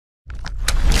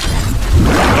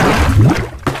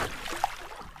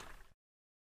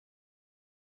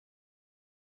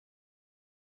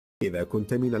إذا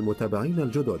كنت من المتابعين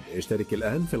الجدد اشترك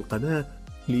الآن في القناة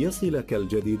ليصلك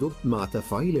الجديد مع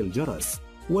تفعيل الجرس،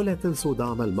 ولا تنسوا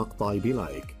دعم المقطع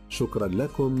بلايك. شكرا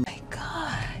لكم. My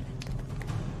God.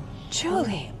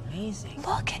 Julie, amazing.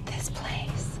 look at this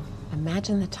place.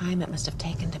 Imagine the time it must have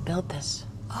taken to build this.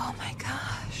 Oh my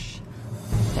gosh.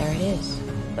 There it is,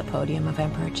 the podium of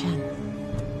Emperor Chen.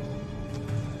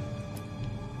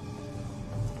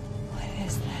 What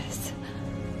is this?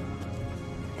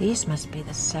 These must be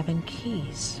the 7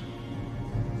 keys.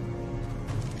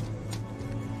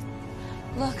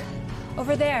 Look,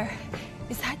 over there.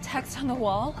 Is that text on the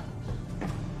wall?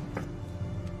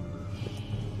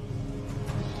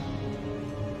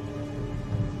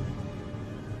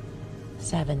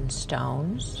 Seven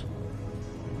stones.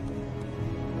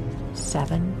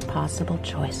 7 possible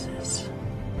choices.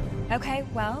 Okay,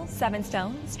 well, 7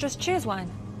 stones. Just choose one.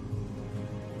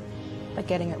 But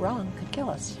getting it wrong could kill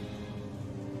us.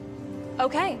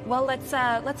 Okay, well, let's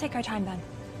take our time then.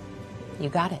 You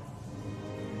got it.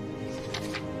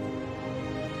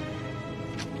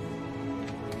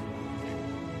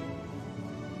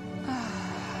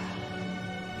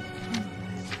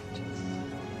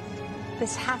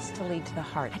 This has to lead to the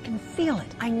heart. I can feel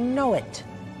it. I know it.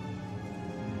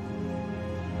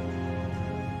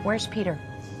 Where's Peter?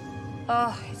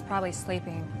 Oh, he's probably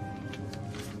sleeping.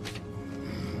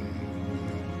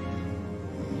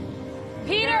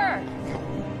 Peter!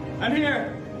 I'm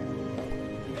here.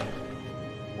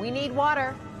 We need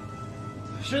water.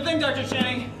 Sure thing, Dr.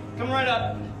 Chang. Come right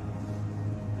up.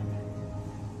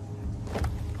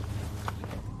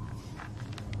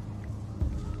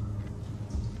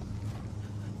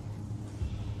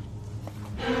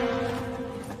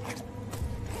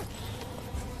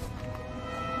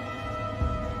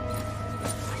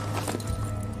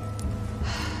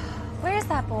 Where's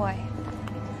that boy?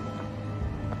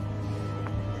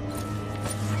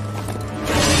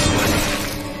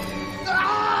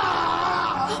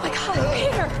 Oh my God,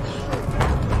 Peter!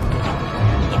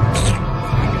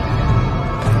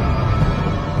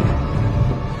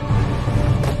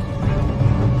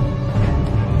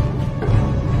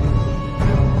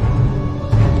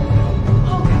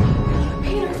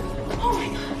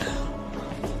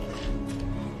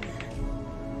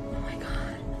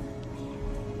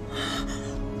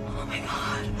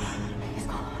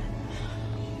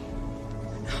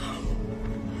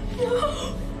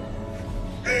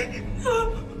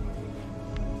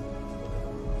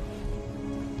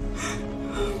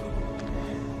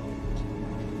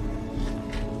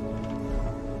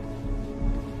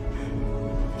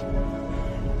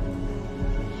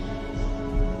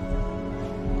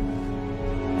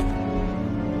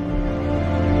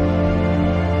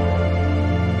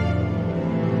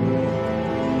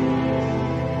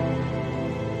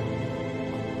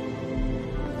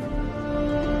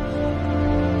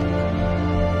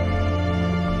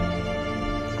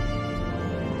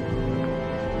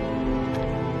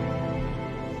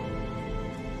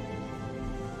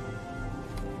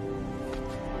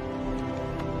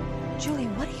 Julie,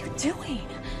 what are you doing?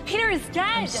 Peter is dead!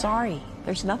 I'm sorry.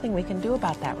 There's nothing we can do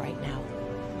about that right now.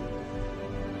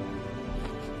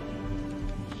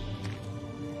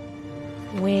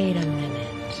 Wait a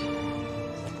minute.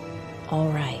 All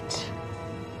right.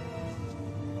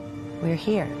 We're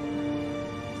here.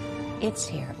 It's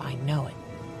here. I know it.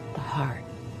 The heart.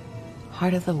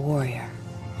 Heart of the warrior.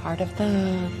 Heart of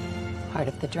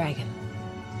the dragon.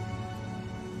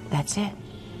 That's it.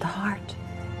 The heart.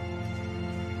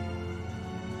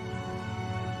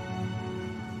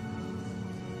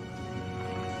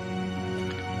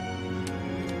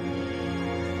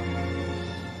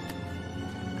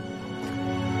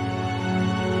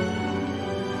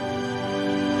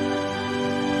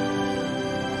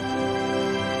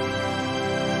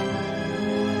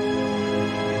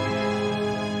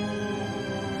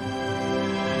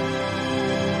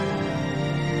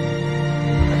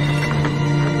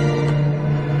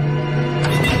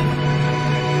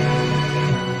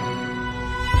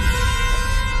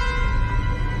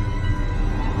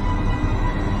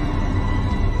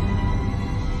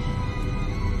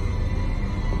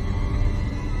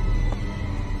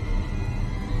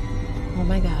 Oh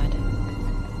my God.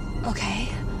 Okay.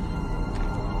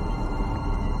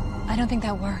 I don't think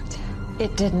that worked.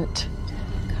 It didn't.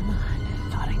 Come on. I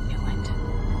thought I knew it.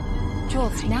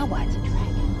 Jules, now what?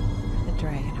 The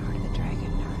dragon, heart of the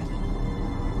dragon, heart of the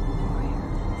warrior.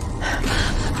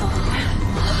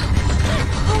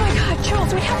 Oh my God,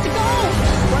 Jules, we have to go!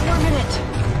 1 more minute.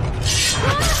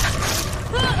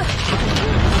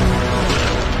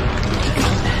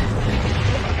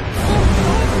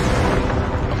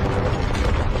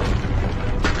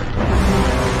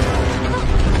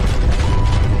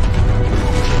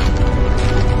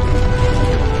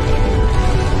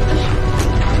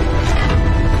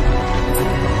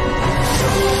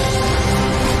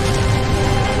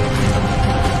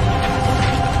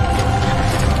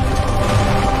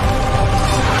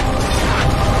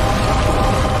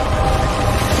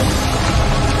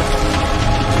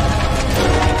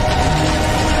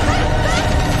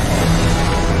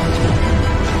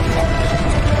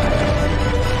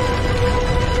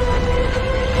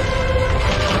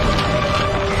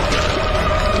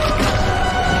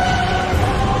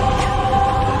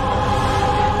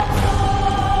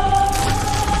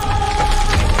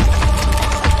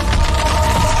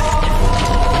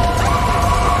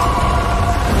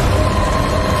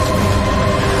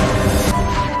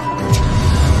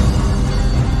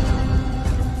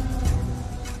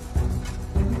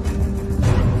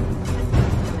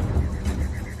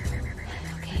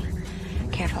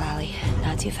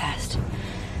 too fast.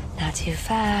 Not too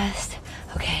fast.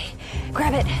 Okay,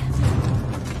 grab it.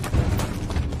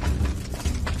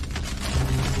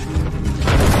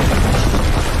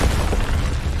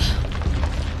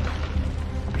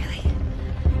 Really?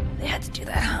 They had to do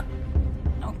that, huh?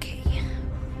 Okay.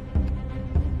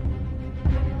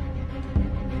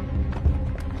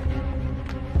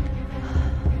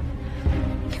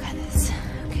 You got this.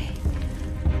 Okay.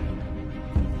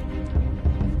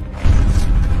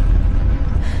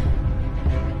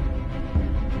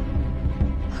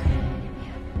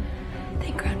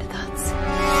 Think grounded thoughts.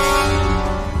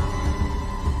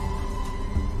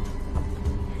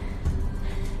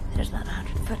 There's not a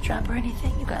 100-foot drop or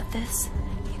anything. You got this.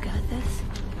 You got this.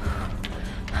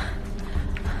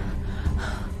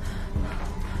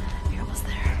 You're almost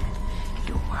there.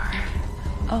 You are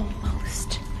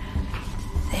almost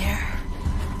there.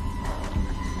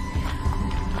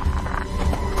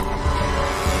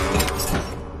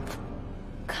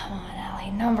 Come on,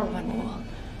 Allie. Number one rule.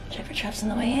 Check for traps on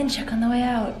the way in, check on the way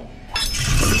out.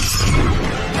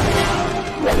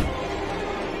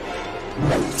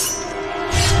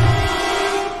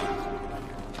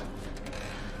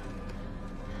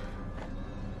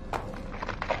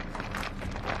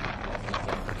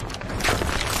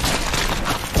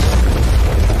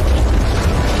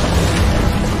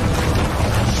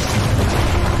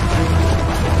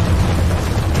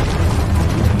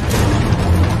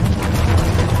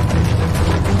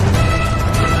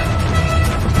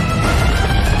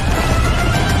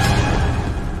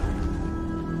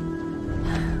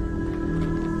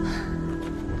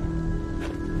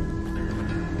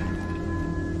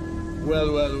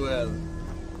 Well.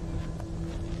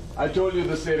 I told you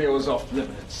this area was off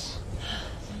limits.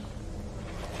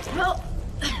 Well,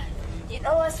 you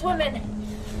know us women,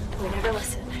 we never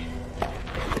listen.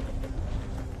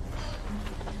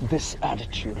 This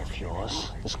attitude of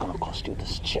yours is gonna cost you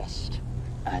this chest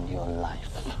and your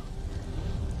life.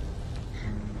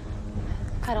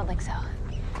 I don't think so.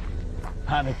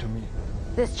 Hand it to me.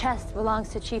 This chest belongs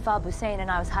to Chief Al-Hussein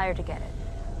and I was hired to get it.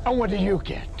 And what do you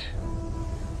get?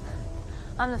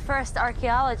 I'm the first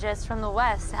archaeologist from the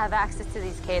West to have access to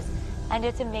these caves, and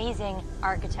it's amazing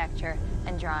architecture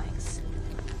and drawings.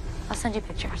 I'll send you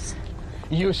pictures.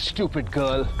 You stupid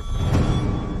girl.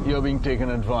 You're being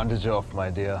taken advantage of, my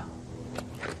dear.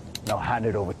 Now hand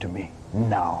it over to me,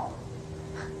 now.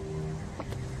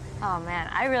 Oh man,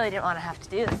 I really didn't want to have to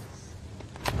do this.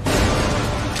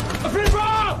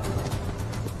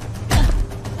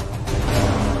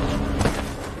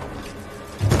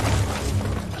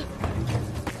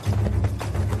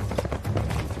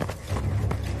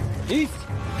 East!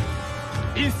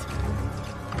 East!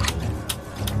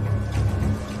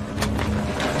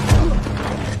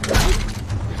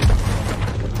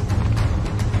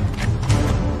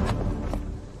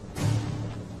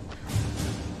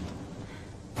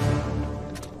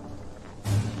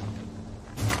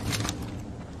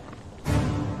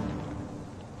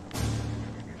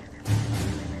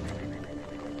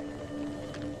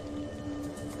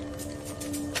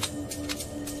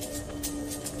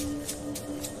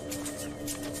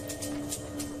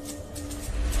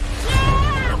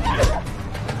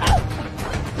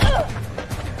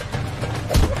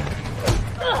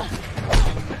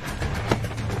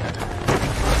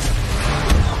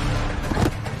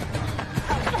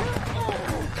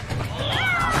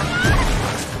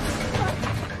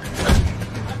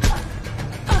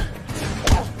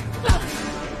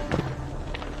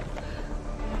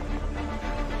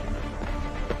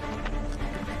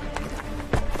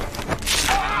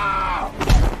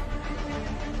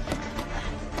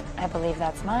 I believe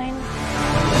that's mine.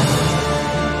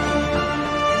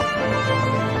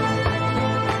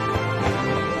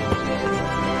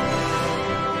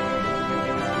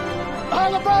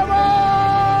 Alabama!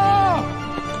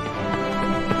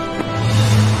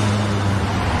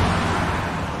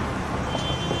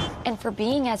 And for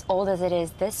being as old as it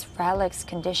is, this relic's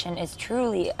condition is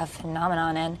truly a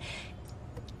phenomenon, and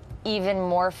even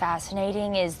more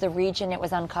fascinating is the region it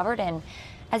was uncovered in.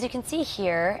 As you can see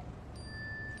here,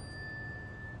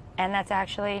 and that's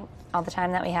actually all the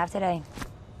time that we have today.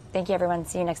 Thank you, everyone.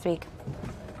 See you next week.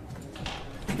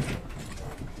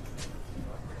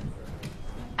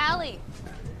 Allie,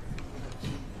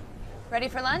 ready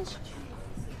for lunch?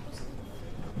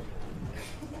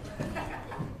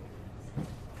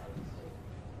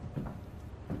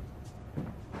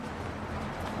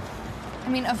 I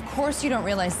mean, of course you don't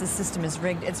realize this system is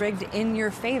rigged. It's rigged in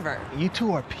your favor. You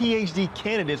two are PhD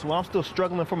candidates while I'm still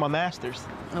struggling for my master's.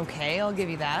 Okay, I'll give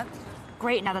you that.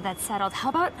 Great, now that that's settled, how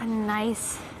about a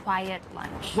nice, quiet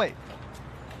lunch? Wait,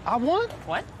 I won?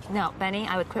 What? No, Benny,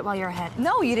 I would quit while you're ahead.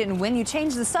 No, you didn't win. You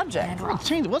changed the subject.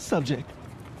 Change what subject?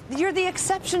 You're the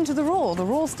exception to the rule. The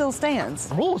rule still stands.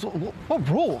 Rules? What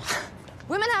rules?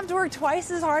 Women have to work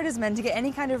twice as hard as men to get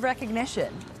any kind of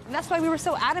recognition. And that's why we were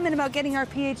so adamant about getting our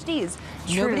PhDs.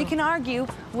 True. Nobody can argue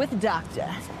with doctor.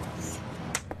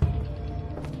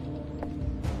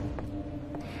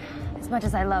 As much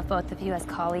as I love both of you as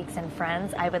colleagues and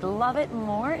friends, I would love it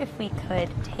more if we could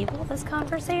table this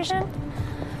conversation.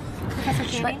 Professor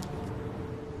Channing?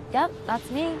 Yep,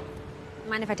 that's me.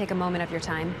 Mind if I take a moment of your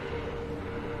time?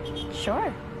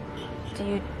 Sure.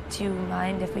 Do you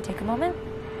mind if we take a moment?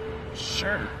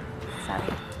 Sure. Sorry.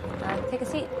 Take a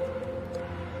seat.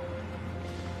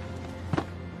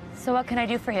 So what can I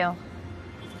do for you?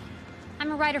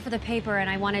 I'm a writer for the paper, and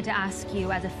I wanted to ask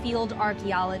you, as a field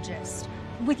archaeologist,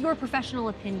 with your professional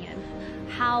opinion,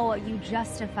 how you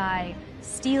justify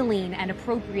stealing and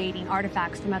appropriating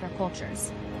artifacts from other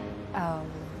cultures.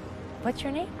 What's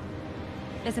your name?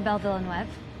 Isabelle Villeneuve.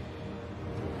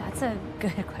 That's a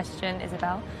good question,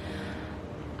 Isabel.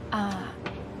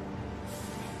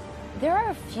 There are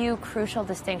a few crucial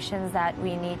distinctions that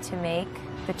we need to make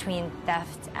between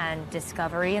theft and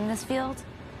discovery in this field.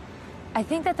 I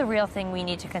think that the real thing we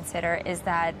need to consider is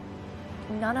that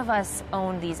none of us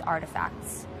own these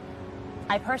artifacts.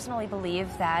 I personally believe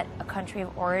that a country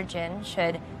of origin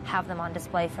should have them on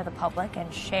display for the public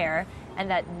and share, and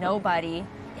that nobody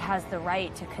has the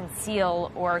right to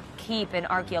conceal or keep an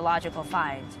archaeological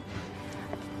find.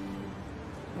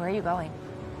 Where are you going?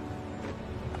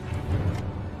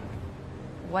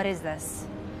 What is this?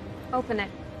 Open it.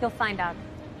 You'll find out.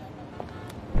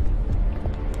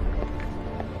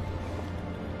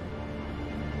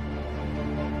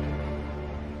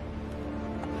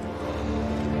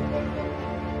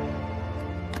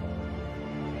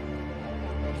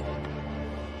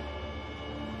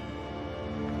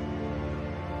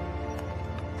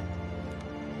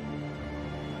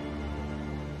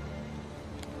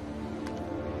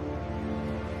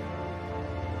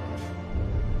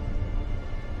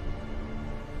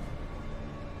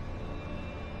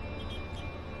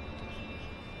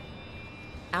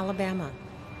 Alabama.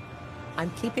 I'm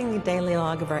keeping the daily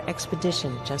log of our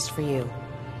expedition just for you.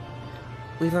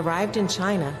 We've arrived in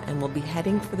China and will be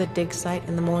heading for the dig site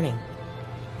in the morning.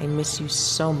 I miss you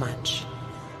so much.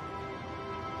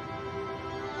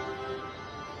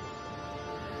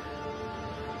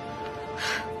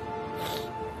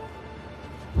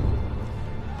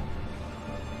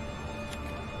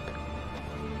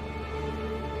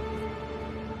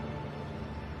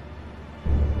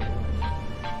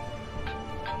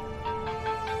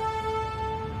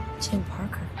 Tim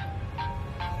Parker.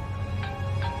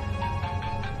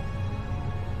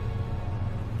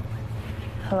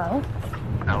 Hello?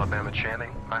 Alabama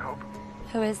Channing, I hope.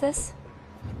 Who is this?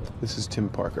 This is Tim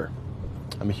Parker.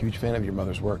 I'm a huge fan of your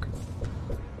mother's work.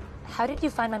 How did you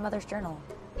find my mother's journal?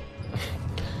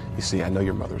 You see, I know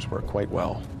your mother's work quite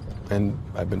well, and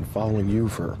I've been following you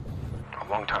for a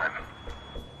long time.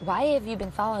 Why have you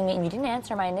been following me and you didn't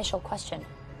answer my initial question?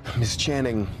 Miss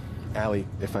Channing, Allie,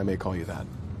 if I may call you that,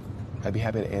 I'd be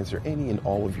happy to answer any and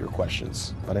all of your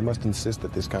questions, but I must insist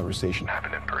that this conversation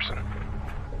happen in person.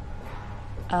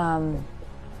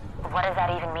 What does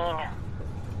that even mean?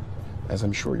 As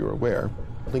I'm sure you're aware,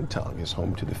 Lingtong is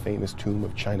home to the famous tomb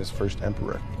of China's first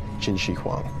emperor, Qin Shi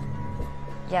Huang.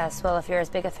 Yes, well, if you're as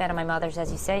big a fan of my mother's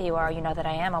as you say you are, you know that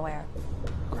I am aware.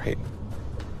 Great.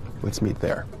 Let's meet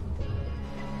there.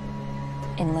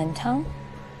 In Lintong?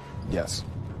 Yes.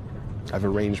 I've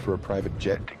arranged for a private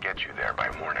jet to get you there by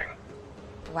morning.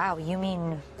 Wow, you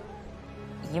mean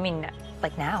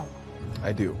like now?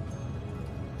 I do.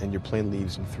 And your plane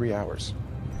leaves in 3 hours.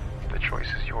 The choice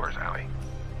is yours, Allie.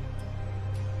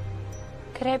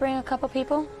 Could I bring a couple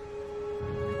people?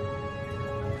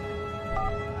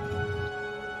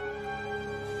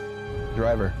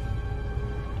 Driver,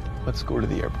 let's go to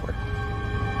the airport.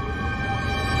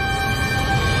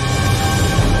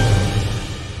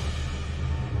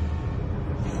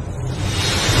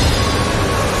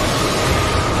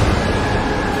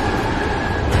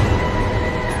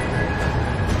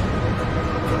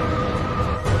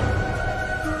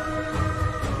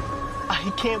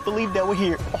 I can't believe that we're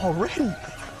here already.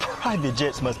 Private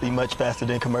jets must be much faster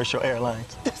than commercial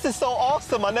airlines. This is so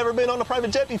awesome. I've never been on a private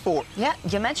jet before. Yeah,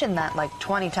 you mentioned that like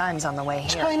 20 times on the way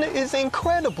here. China is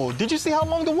incredible. Did you see how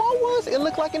long the wall was? It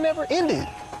looked like it never ended.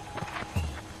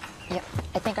 Yep,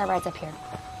 I think our ride's up here.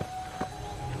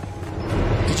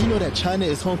 Did you know that China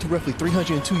is home to roughly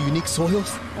 302 unique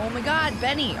soils? Oh my God,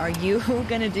 Benny, are you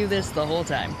gonna do this the whole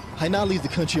time? Hainan leads the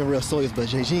country on rare soils, but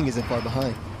Beijing isn't far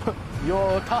behind.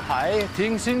 有他海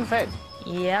挺兴奋。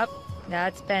Yep,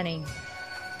 that's Benny.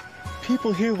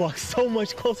 People here walk so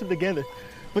much closer together,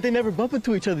 but they never bump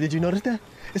into each other. Did you notice that?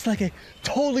 It's like a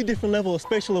totally different level of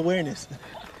spatial awareness.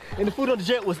 And the food on the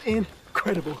jet was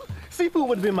incredible. Seafood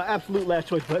would have been my absolute last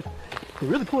choice, but they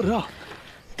really pulled it off.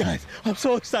 Guys, I'm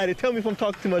so excited. Tell me if I'm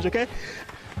talking too much, okay?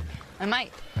 I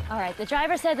might. All right, the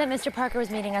driver said that Mr. Parker was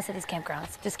meeting us at his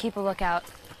campgrounds. Just keep a lookout.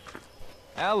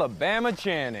 Alabama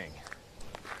Channing.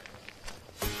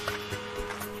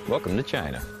 Welcome to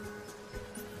China.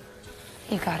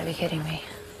 You gotta be kidding me.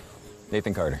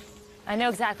 Nathan Carter. I know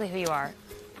exactly who you are.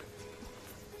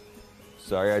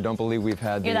 Sorry, I don't believe we've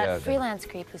had You're that freelance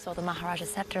creep who sold the Maharaja's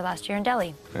scepter last year in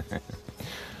Delhi.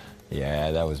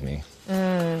 Yeah, that was me.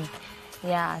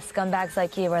 Yeah, scumbags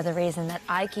like you are the reason that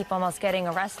I keep almost getting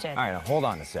arrested. All right, now hold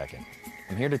on a second.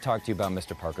 I'm here to talk to you about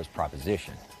Mr. Parker's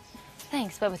proposition.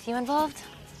 Thanks, but with you involved,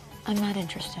 I'm not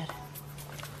interested.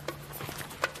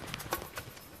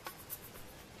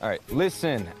 All right,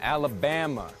 listen,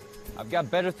 Alabama. I've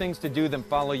got better things to do than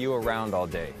follow you around all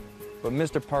day. But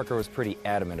Mr. Parker was pretty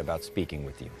adamant about speaking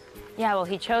with you. Yeah, well,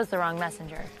 he chose the wrong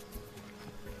messenger.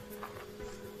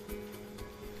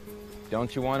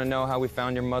 Don't you want to know how we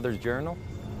found your mother's journal?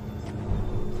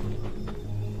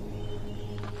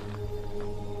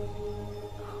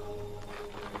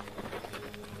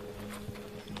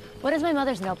 What does my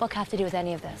mother's notebook have to do with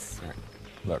any of this? All right.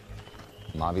 Look,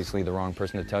 I'm obviously the wrong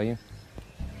person to tell you.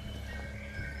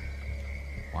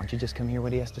 Why don't you just come hear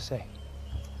what he has to say?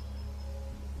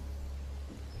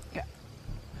 Yeah.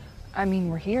 I mean,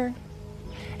 we're here.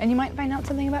 And you might find out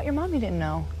something about your mom you didn't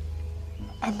know.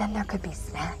 And then there could be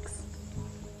snacks.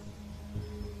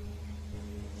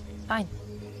 Fine.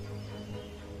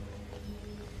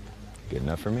 Good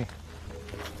enough for me.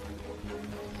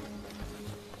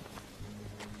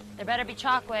 There better be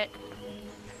chocolate.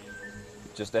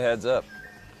 Just a heads up.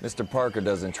 Mr. Parker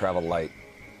doesn't travel light.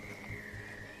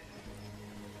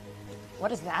 What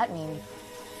does that mean?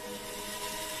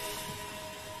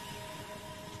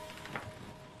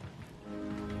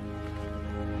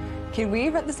 Can we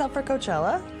rent this out for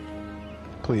Coachella?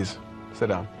 Please, sit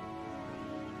down.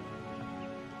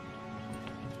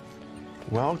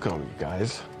 Welcome, you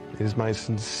guys. It is my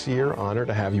sincere honor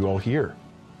to have you all here.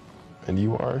 And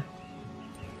you are?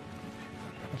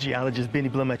 Geologist Benny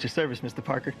Blum at your service, Mr.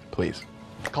 Parker. Please,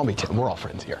 call me Tim. We're all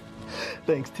friends here.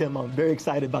 Thanks, Tim. I'm very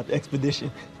excited about the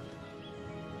expedition.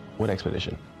 What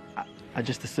expedition? I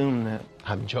just assumed that.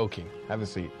 I'm joking. Have a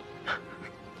seat.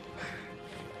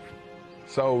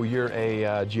 So you're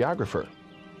a geographer?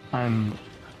 I'm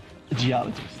a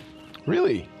geologist.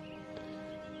 Really?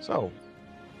 So,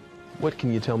 what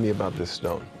can you tell me about this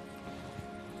stone?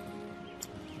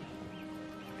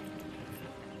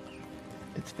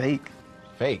 It's fake.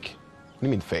 Fake? What do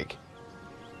you mean fake?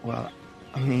 Well,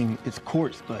 I mean, it's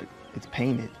quartz, but it's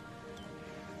painted.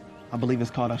 I believe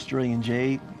it's called Australian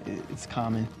jade. It's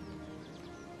common.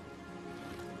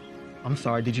 I'm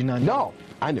sorry, did you not know? No,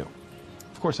 I knew.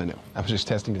 Of course I knew. I was just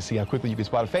testing to see how quickly you could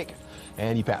spot a fake.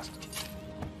 And you passed.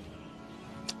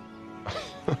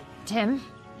 Tim,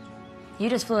 you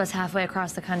just flew us halfway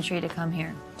across the country to come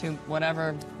here. To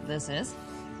whatever this is.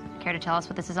 Care to tell us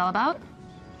what this is all about?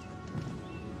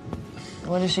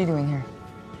 What is she doing here?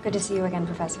 Good to see you again,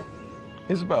 Professor.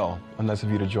 Isabel, nice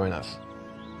of you to join us.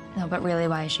 No, but really,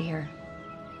 why is she here?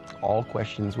 All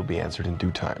questions will be answered in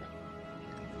due time.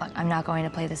 Look, I'm not going to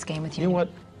play this game with you. You know what?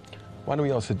 Why don't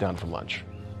we all sit down for lunch?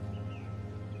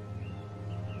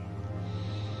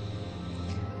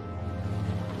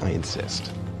 I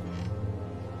insist.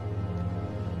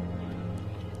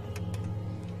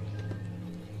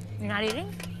 You're not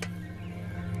eating?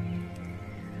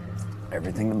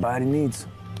 Everything the body needs.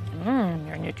 You're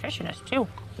a nutritionist, too.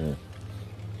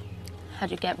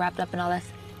 How'd you get wrapped up in all this?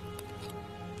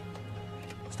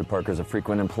 Mr. Parker's a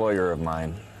frequent employer of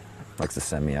mine. Likes to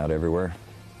send me out everywhere.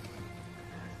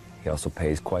 He also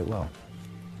pays quite well.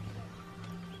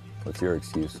 What's your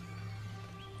excuse?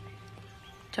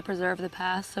 To preserve the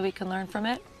past so we can learn from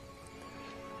it?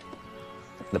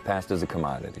 The past is a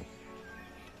commodity.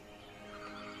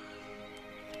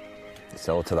 They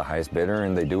sell it to the highest bidder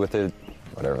and they do with it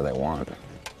whatever they want.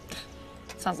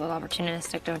 Sounds a little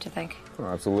opportunistic, don't you think? Oh,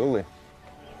 absolutely.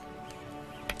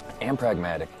 And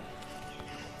pragmatic.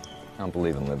 I don't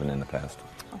believe in living in the past.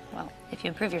 Oh, well, if you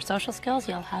improve your social skills,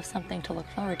 you'll have something to look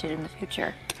forward to in the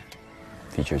future.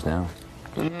 Features now.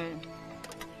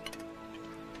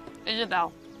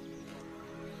 Isabel,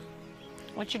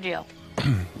 what's your deal?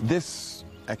 This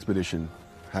expedition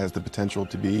has the potential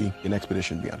to be an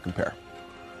expedition beyond compare.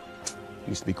 It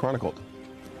needs to be chronicled.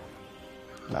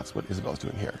 That's what Isabel's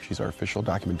doing here. She's our official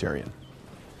documentarian.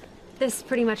 This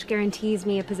pretty much guarantees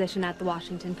me a position at the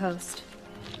Washington Post.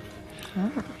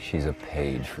 Oh. She's a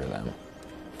page for them.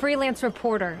 Freelance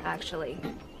reporter, actually.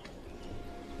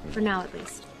 For now, at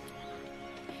least.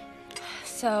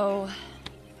 So,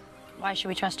 why should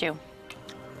we trust you?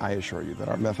 I assure you that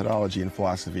our methodology and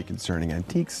philosophy concerning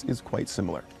antiques is quite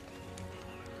similar.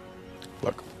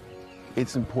 Look,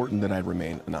 it's important that I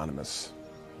remain anonymous.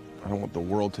 I don't want the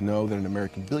world to know that an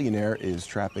American billionaire is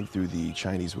trapping through the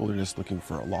Chinese wilderness looking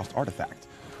for a lost artifact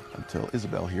until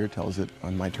Isabel here tells it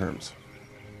on my terms.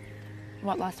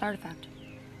 What lost artifact?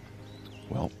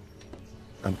 Well,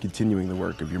 I'm continuing the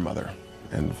work of your mother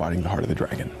and fighting the heart of the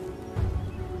dragon.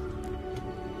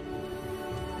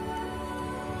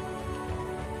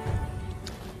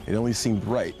 It only seemed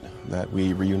right that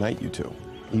we reunite you two,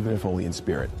 even if only in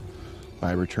spirit,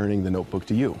 by returning the notebook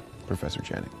to you, Professor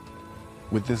Channing.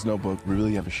 With this notebook, we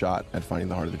really have a shot at finding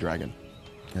the heart of the dragon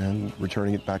and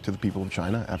returning it back to the people of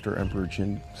China after Emperor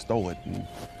Qin stole it and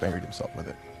buried himself with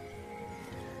it.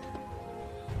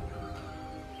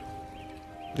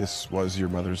 This was your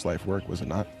mother's life work, was it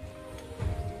not?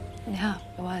 Yeah,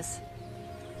 it was.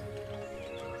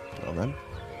 Well then,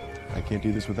 I can't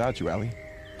do this without you, Allie.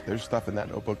 There's stuff in that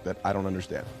notebook that I don't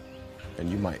understand,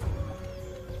 and you might.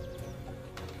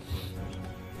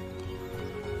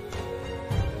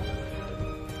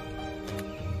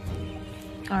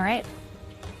 All right.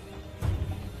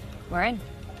 We're in.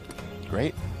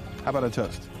 Great. How about a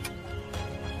toast?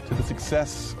 To the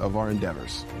success of our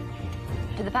endeavors.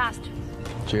 To the past.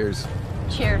 Cheers.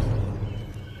 Cheers.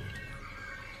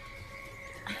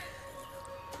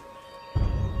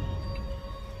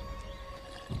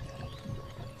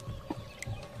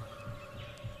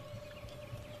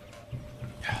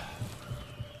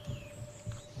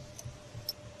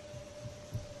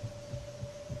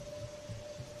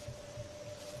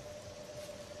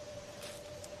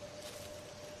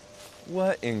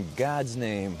 What in God's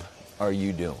name are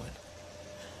you doing?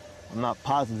 I'm not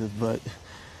positive, but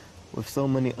with so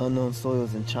many unknown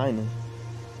soils in China,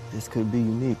 this could be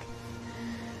unique.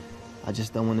 I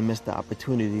just don't want to miss the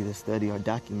opportunity to study or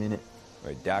document it.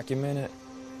 Right, document it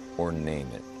or name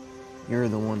it. You're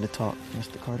the one to talk,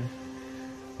 Mr. Carter.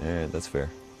 Yeah, that's fair.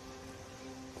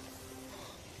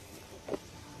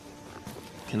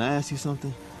 Can I ask you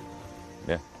something?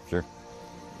 Yeah, sure.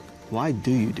 Why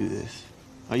do you do this?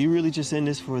 Are you really just in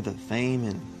this for the fame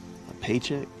and a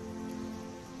paycheck?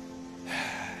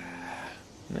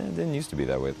 It didn't used to be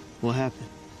that way. What happened?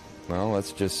 Well,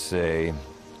 let's just say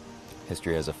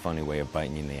history has a funny way of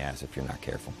biting you in the ass if you're not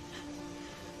careful.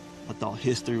 I thought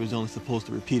history was only supposed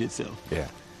to repeat itself. Yeah.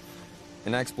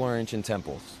 And I explore ancient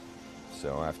temples.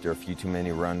 So after a few too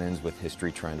many run-ins with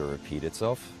history trying to repeat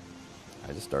itself,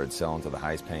 I just started selling to the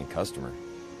highest paying customer.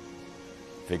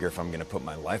 Figure if I'm gonna put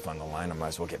my life on the line, I might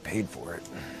as well get paid for it.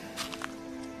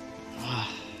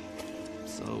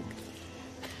 So,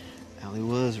 Allie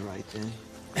was right then.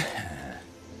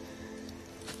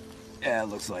 Yeah, it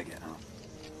looks like it, huh?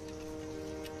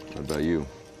 What about you?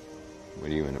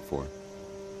 What are you in it for?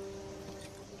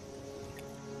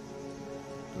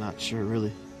 Not sure,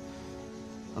 really.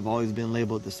 I've always been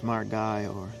labeled the smart guy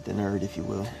or the nerd, if you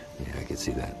will. Yeah, I can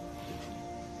see that.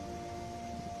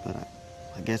 But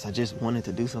I guess I just wanted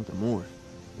to do something more.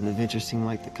 And the venture seemed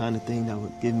like the kind of thing that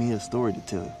would give me a story to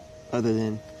tell, other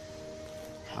than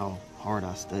how hard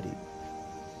I studied.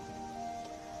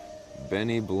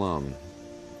 Benny Blum,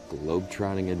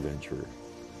 globe-trotting adventurer.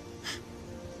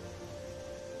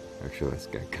 Actually, that's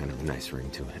got kind of a nice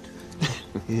ring to it.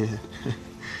 Yeah.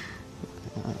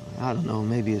 I don't know,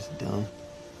 maybe it's dumb.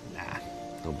 Nah,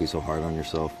 don't be so hard on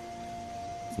yourself.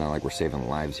 It's not like we're saving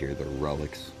lives here, they're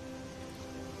relics.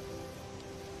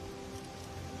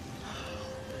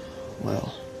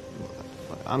 Well,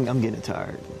 I'm getting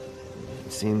tired.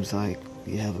 It seems like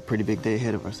we have a pretty big day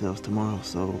ahead of ourselves tomorrow,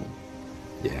 so...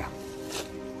 Yeah.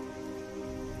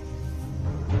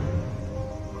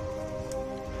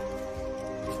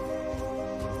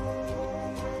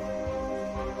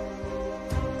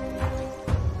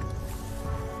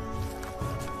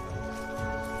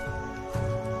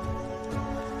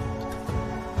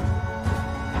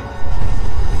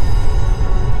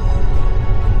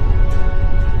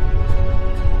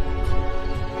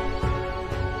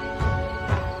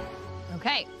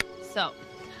 Okay, so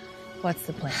what's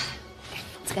the plan?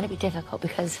 It's gonna be difficult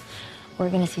because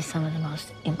we're gonna see some of the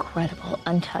most incredible,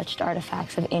 untouched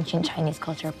artifacts of ancient Chinese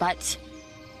culture, but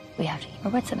we have to keep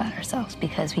our wits about ourselves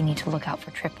because we need to look out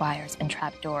for tripwires and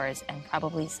trapdoors and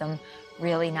probably some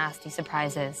really nasty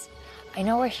surprises. I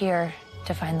know we're here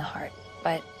to find the heart,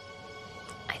 but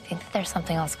I think that there's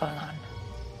something else going on.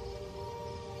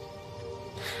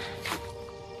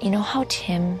 You know how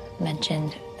Tim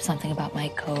mentioned something about my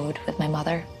code with my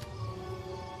mother?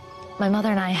 My mother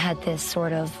and I had this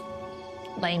sort of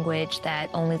language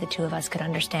that only the two of us could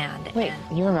understand. Wait,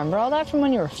 you remember all that from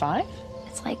when you were 5?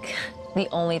 It's like the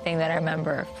only thing that I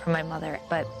remember from my mother,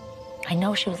 but I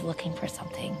know she was looking for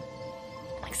something,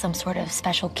 like some sort of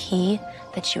special key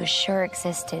that she was sure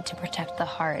existed to protect the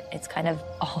heart. It's kind of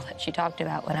all that she talked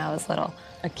about when I was little.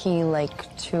 A key,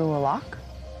 like, to a lock?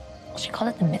 She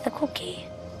called it the mythical key,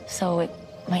 so it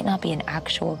might not be an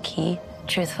actual key.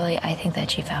 Truthfully, I think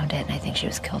that she found it, and I think she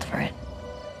was killed for it.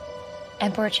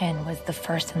 Emperor Qin was the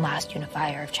first and last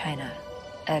unifier of China.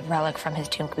 A relic from his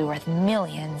tomb could be worth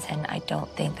millions, and I don't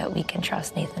think that we can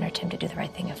trust Nathan or Tim to do the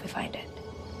right thing if we find it.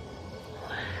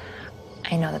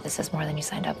 I know that this is more than you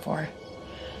signed up for.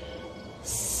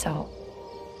 So,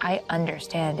 I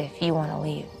understand if you want to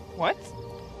leave. What?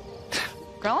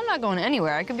 Girl, I'm not going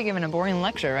anywhere. I could be giving a boring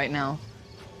lecture right now.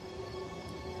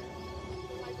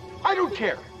 I don't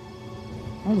care.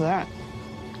 What's that?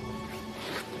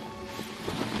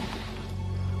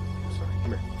 Sorry,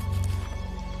 come here.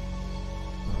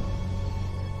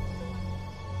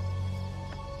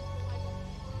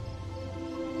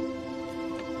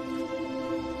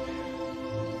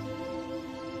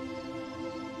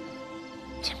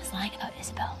 Tim is lying about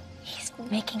Isabel. He's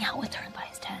making out with her by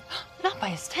his tent. Not by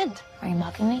his tent. Are you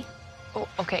mocking me? Oh,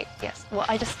 okay, yes. Well,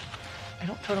 I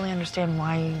don't totally understand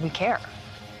why we care.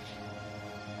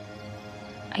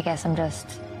 I guess I'm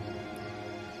just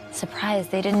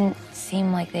surprised. They didn't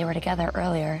seem like they were together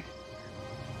earlier.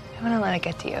 I'm gonna let it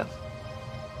get to you.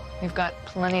 We've got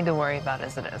plenty to worry about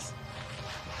as it is.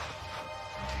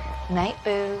 Night,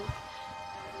 boo.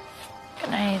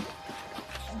 Good night.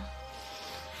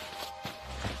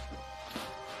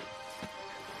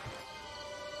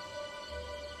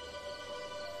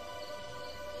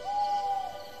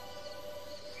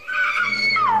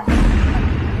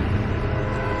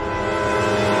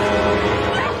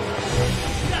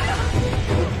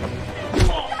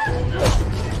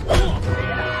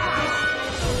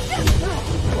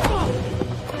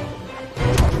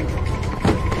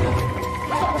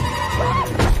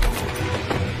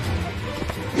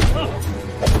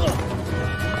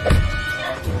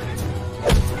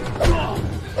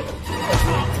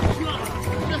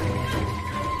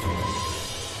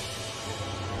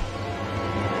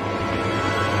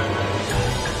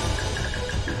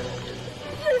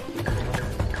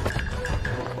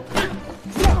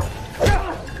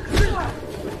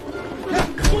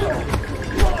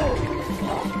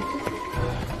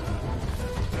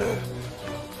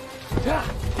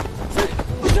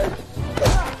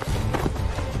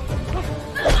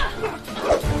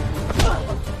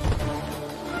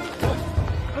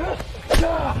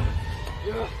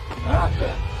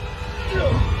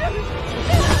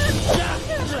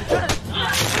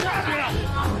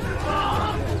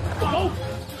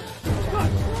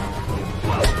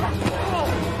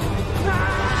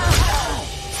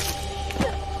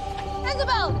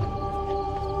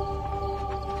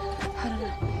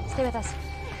 Stay with us.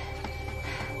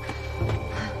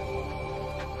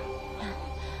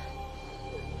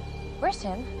 Where's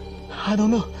Tim? I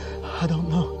don't know. I don't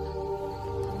know.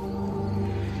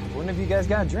 One of you guys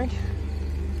got a drink?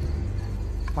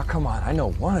 Oh, come on. I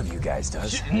know one of you guys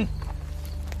does.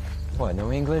 What,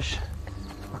 no English?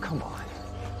 Oh, come on.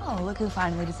 Oh, look who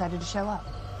finally decided to show up.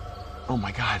 Oh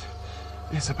my God,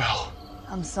 Isabel.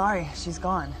 I'm sorry, she's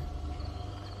gone.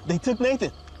 They took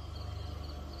Nathan.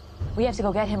 We have to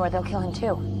go get him or they'll kill him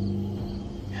too.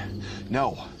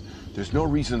 No, there's no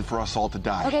reason for us all to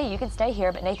die. Okay, you can stay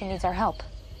here, but Nathan needs our help.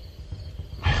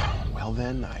 Well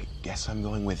then, I guess I'm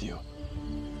going with you.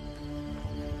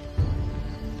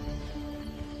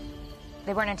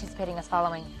 They weren't anticipating us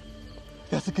following.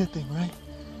 That's a good thing, right?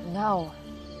 No.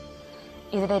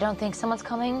 Either they don't think someone's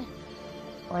coming,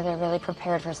 or they're really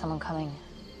prepared for someone coming.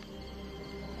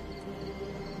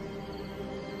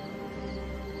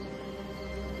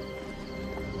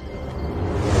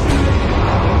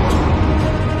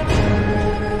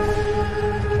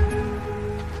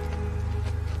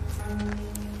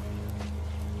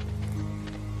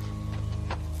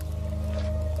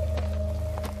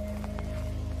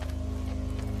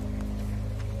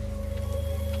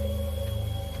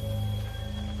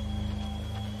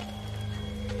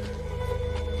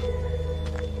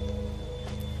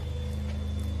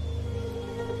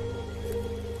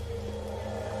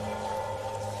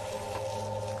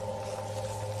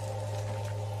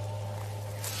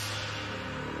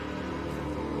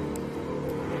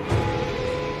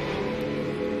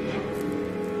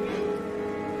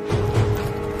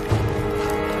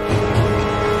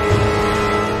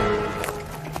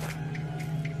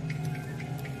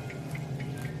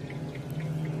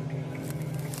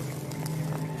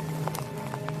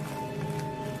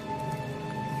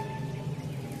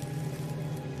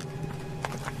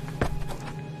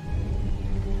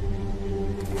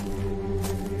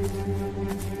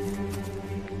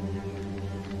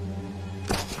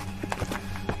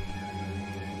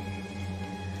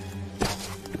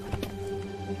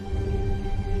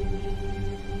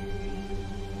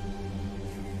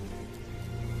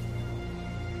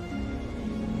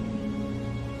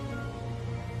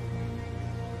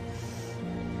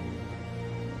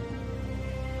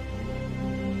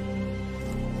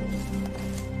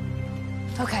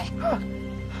 Okay.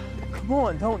 Come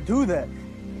on, don't do that.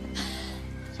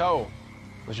 So,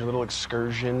 was your little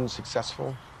excursion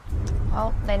successful?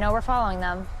 Well, they know we're following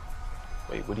them.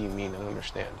 Wait, what do you mean? I don't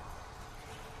understand.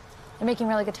 They're making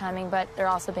really good timing, but they're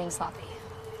also being sloppy.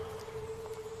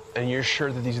 And you're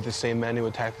sure that these are the same men who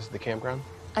attacked us at the campground?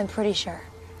 I'm pretty sure.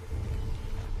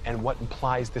 And what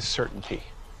implies this certainty?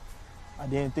 I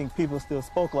didn't think people still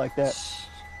spoke like that.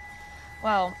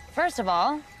 Well, first of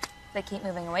all, they keep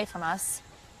moving away from us.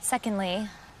 Secondly,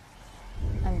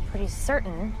 I'm pretty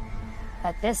certain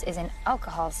that this is an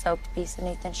alcohol-soaked piece of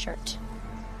Nathan's shirt.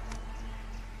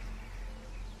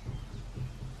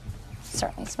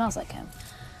 Certainly smells like him.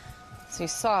 So you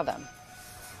saw them?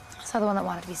 I saw the one that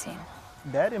wanted to be seen.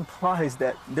 That implies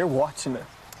that they're watching us.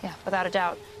 Yeah, without a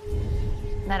doubt.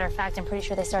 Matter of fact, I'm pretty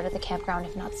sure they started at the campground,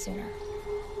 if not sooner.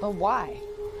 But why?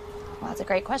 Well, that's a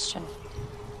great question.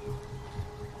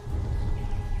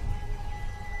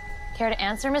 Care to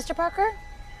answer, Mr. Parker?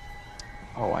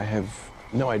 Oh, I have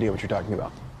no idea what you're talking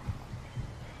about.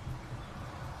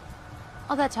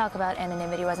 All that talk about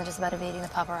anonymity wasn't just about evading the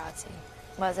paparazzi,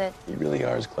 was it? You really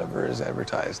are as clever as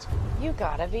advertised. You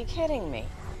gotta be kidding me.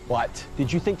 What?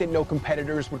 Did you think that no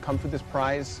competitors would come for this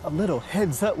prize? A little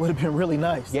heads up would have been really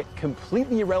nice. Yet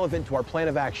completely irrelevant to our plan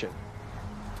of action.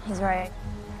 He's right.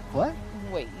 What?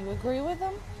 Wait, you agree with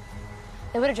them?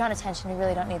 They would have drawn attention. We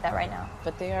really don't need that right now.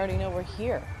 But they already know we're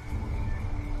here.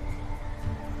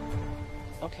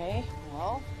 Okay,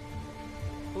 well,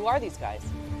 who are these guys?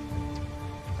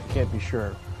 I can't be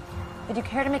sure. Would you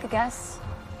care to make a guess?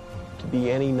 Could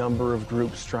be any number of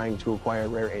groups trying to acquire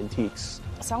rare antiques.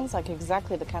 Sounds like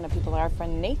exactly the kind of people our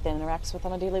friend Nathan interacts with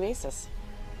on a daily basis.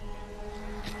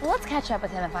 Well, let's catch up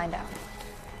with him and find out.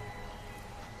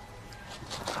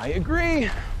 I agree.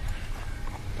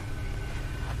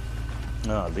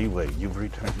 Ah, Leeway, you've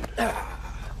returned.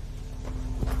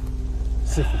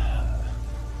 Sifu.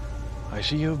 I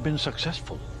see you've been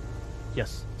successful.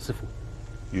 Yes, Sifu.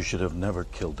 You should have never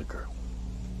killed the girl.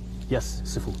 Yes,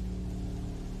 Sifu.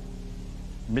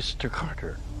 Mr.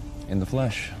 Carter. In the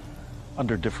flesh.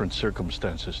 Under different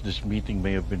circumstances, this meeting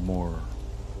may have been more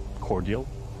cordial.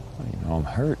 Well, you know, I'm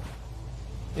hurt.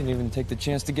 Didn't even take the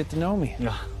chance to get to know me.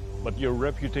 Yeah, but your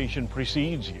reputation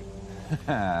precedes you.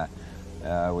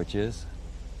 Which is?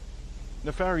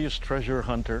 Nefarious treasure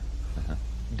hunter,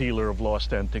 dealer of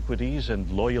lost antiquities, and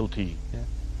loyalty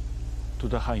to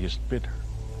the highest bidder.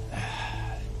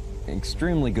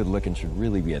 Extremely good looking should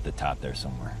really be at the top there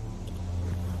somewhere.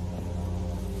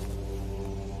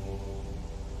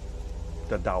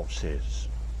 The Tao says,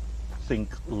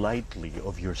 think lightly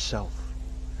of yourself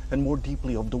and more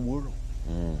deeply of the world.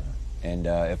 And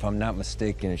if I'm not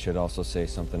mistaken, it should also say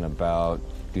something about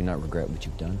do not regret what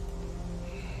you've done.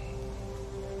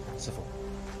 师傅，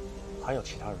还有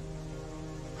其他人？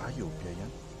还有别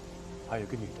人？还有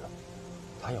个女的，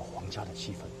她有皇家的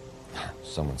气氛。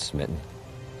Someone smitten.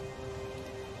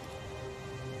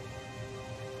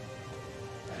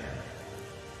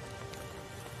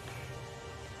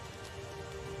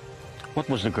 What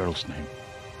was the girl's name?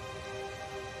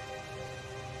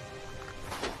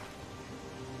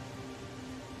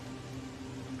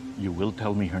 You will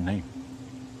tell me her name.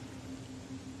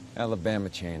 Alabama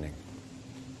Channing.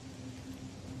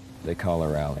 They call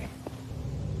her Allie.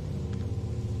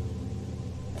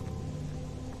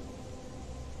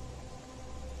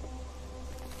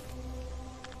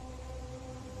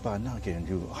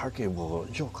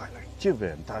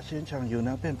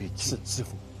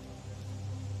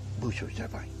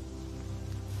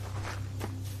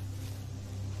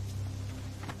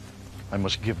 I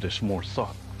must give this more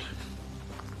thought.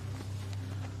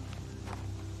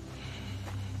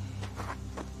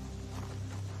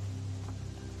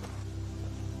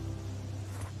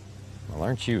 Well,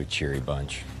 aren't you a cheery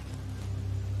bunch?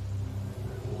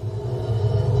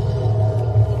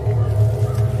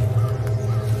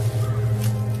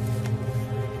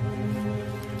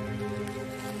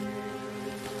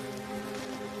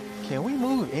 Can we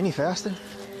move any faster?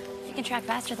 If you can track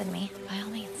faster than me, by all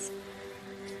means.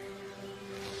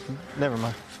 Never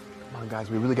mind. Come on, guys,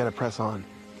 we really gotta press on.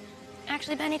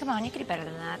 Actually, Benny, come on, you could do better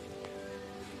than that.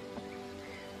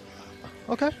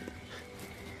 Okay.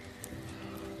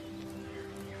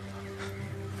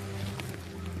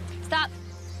 Stop.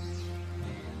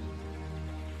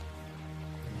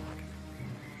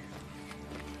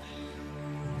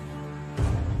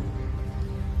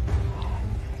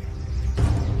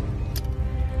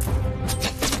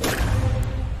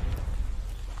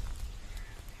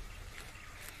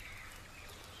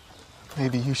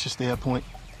 Maybe you should stay at point.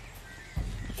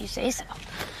 If you say so.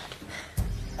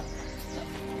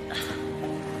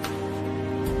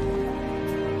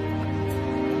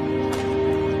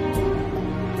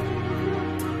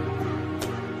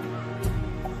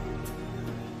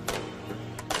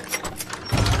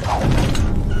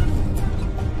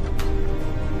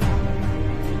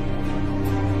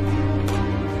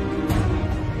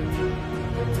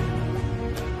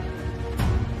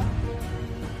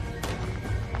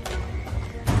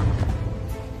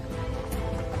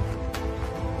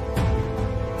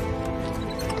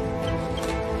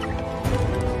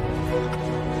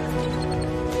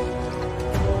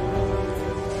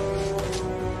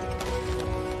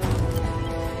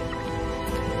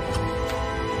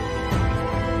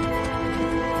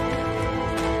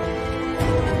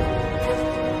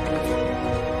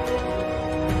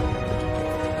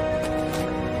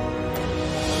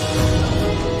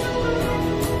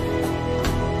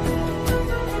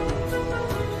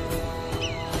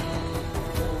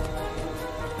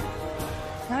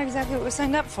 exactly what we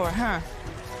signed up for, huh?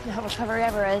 The hot recovery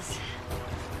ever is.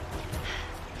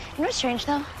 You know what's strange,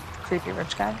 though? Creepy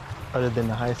rich guy. Other than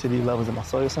the high acidity levels of my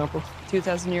soil samples,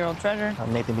 2,000-year-old treasure.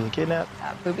 Nathan being kidnapped.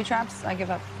 Booby traps, I give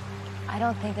up. I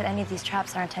don't think that any of these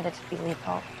traps are intended to be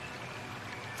lethal.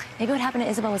 Maybe what happened to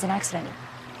Isabel was an accident.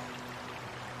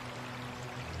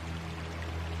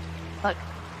 Look,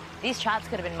 these traps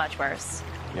could have been much worse.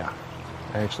 Yeah,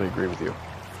 I actually agree with you.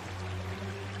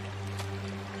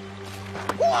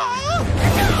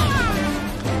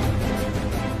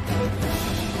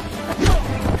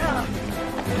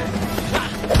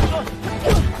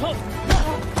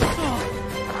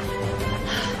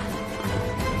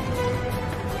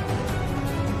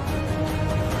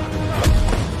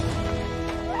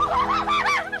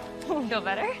 Feel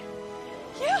better?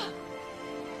 Yeah.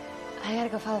 I gotta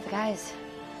go follow the guys,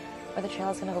 or the trail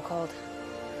is gonna go cold.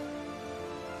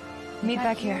 Meet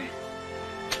back here.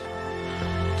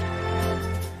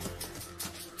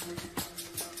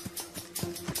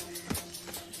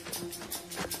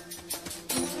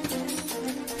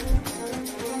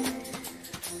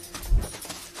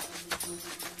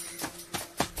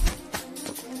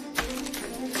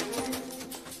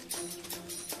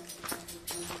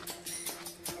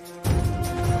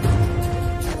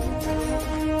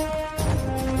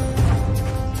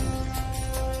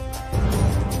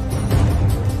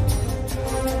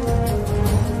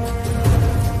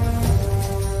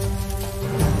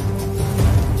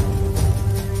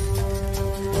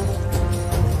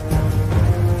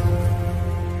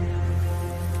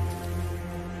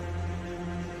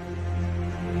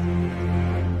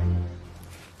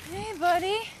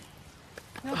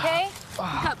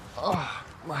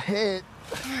 My head.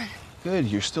 Good,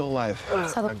 you're still alive.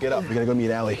 Now get up, we gotta go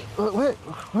meet Allie. Wait,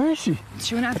 where is she?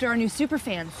 She went after our new super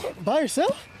fans. By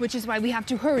herself? Which is why we have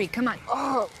to hurry. Come on.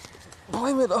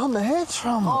 Blame it on the head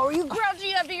trauma. Oh, are you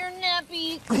grouchy after your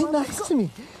nappy? Be nice to me.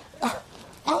 Come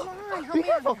on, help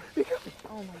me out. Be careful.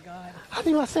 Oh my God. I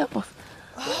need my samples.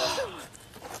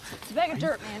 It's a bag of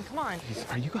dirt, man. Come on.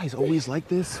 Are you guys always like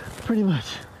this? Pretty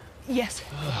much. Yes.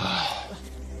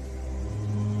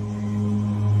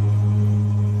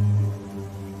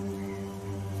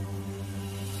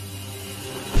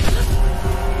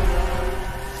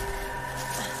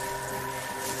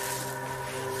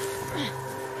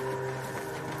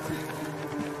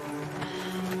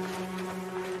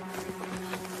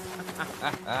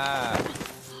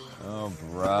 Oh,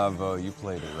 bravo. You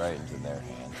played it right into their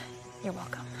hand. You're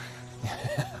welcome.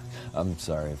 I'm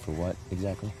sorry, for what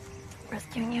exactly?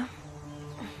 Rescuing you.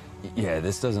 Yeah,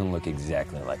 this doesn't look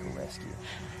exactly like a rescue.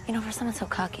 You know, for someone so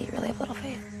cocky, you really have little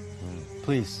faith.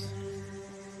 Please,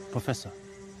 Professor.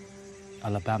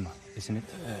 Alabama, isn't it?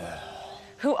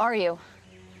 Who are you?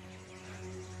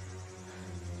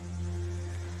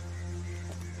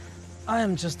 I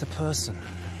am just a person.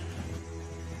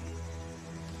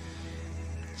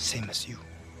 Same as you.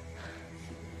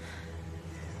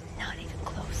 Not even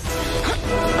close.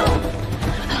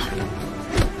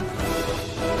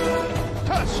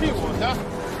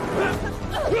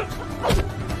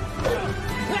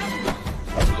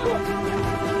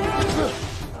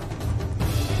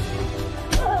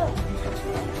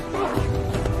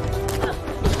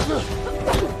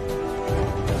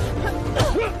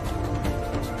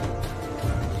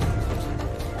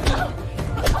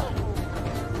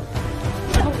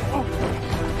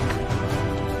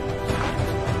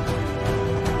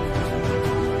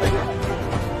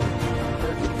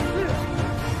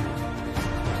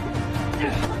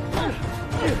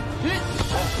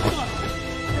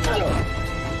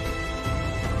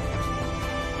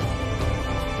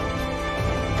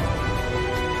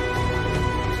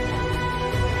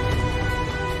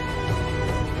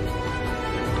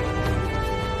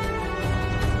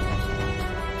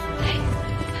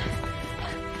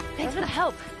 Thanks for the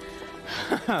help.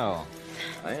 Wow.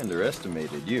 I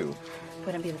underestimated you.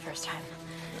 Wouldn't be the first time.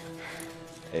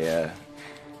 Hey,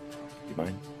 you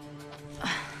mind?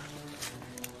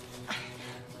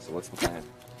 So what's the plan?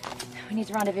 We need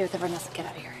to rendezvous with everyone else and get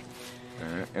out of here.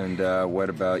 All right, and what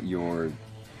about your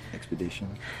expedition?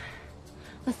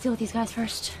 Let's deal with these guys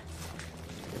first.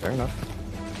 Fair enough.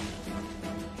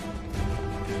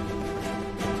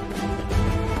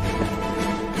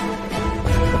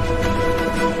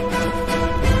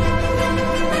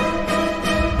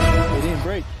 It didn't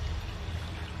break.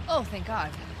 Oh, thank God.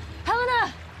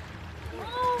 Helena!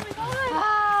 Oh my God.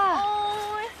 Ah.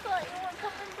 Oh, I thought you weren't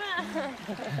coming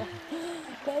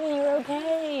back. Betty, you're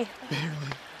okay.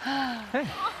 Hey.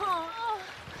 Oh,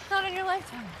 not in your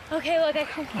lifetime. Okay, look, I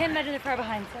can't imagine they're far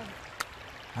behind, so.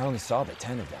 I only saw the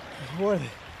 10 of them. Who are they?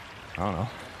 I don't know.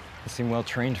 They seem well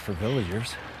trained for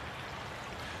villagers.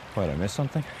 What, I missed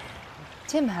something?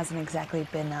 Tim hasn't exactly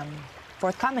been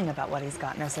forthcoming about what he's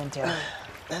gotten us into.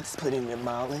 That's putting it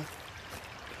mildly.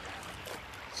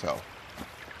 So,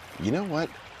 you know what?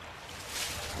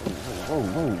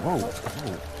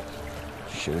 Whoa.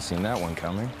 Should have seen that one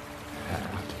coming.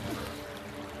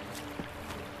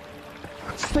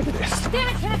 Sick of this. Damn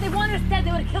it, Ken, if they wanted us dead,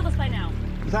 they would have killed us by now.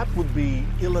 That would be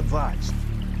ill-advised.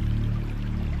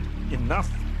 Enough.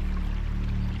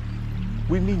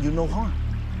 We mean you no harm.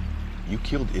 You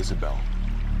killed Isabel.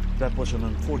 That was an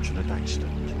unfortunate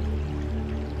accident.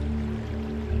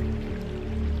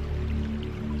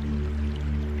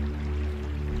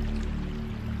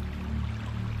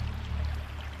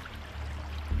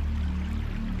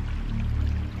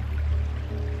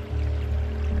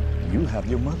 You have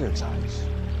your mother's eyes.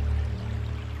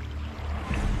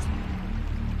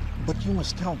 But you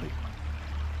must tell me.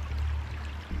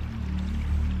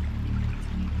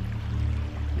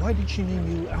 Why did she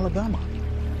name you Alabama?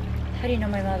 How do you know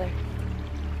my mother?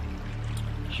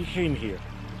 She came here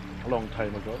a long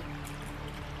time ago.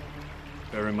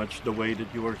 Very much the way that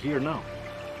you are here now.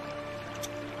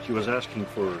 She was asking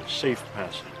for safe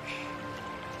passage.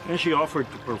 And she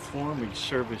offered to perform a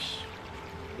service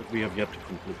that we have yet to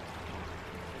complete.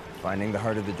 Finding the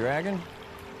heart of the dragon?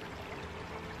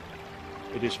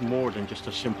 It is more than just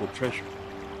a simple treasure.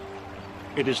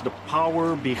 It is the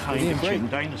power behind the Qing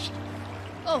dynasty.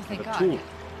 Oh, thank God. A tool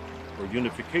for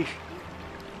unification.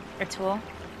 A tool?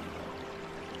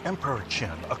 Emperor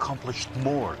Chen accomplished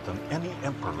more than any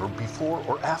emperor before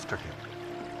or after him.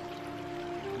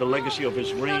 The legacy of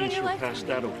his reign surpassed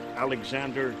that of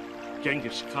Alexander,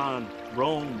 Genghis Khan,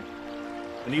 Rome,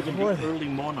 and even the early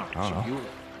monarchs of Europe.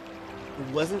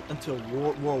 It wasn't until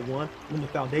World War I when the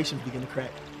foundations began to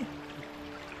crack.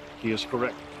 He is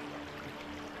correct.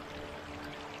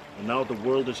 And now the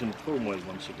world is in turmoil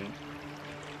once again.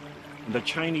 And the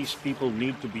Chinese people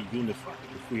need to be unified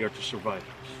if we are to survive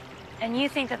this. And you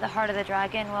think that the heart of the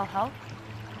dragon will help?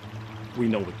 We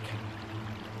know it can.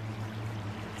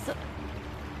 So,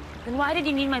 then why did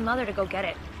you need my mother to go get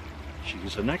it? She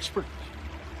is an expert.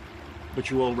 But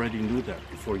you already knew that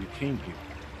before you came here.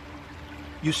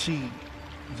 You see,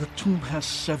 the tomb has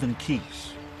 7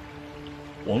 keys.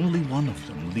 Only one of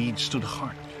them leads to the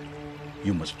heart.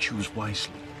 You must choose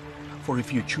wisely. For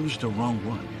if you choose the wrong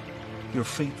one, your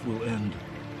fate will end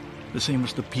the same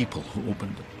as the people who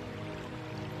opened them.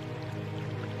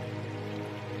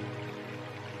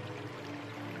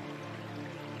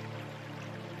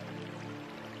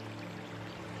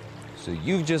 So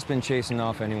you've just been chasing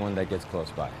off anyone that gets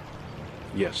close by?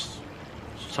 Yes,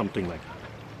 something like that.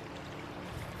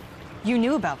 You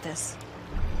knew about this.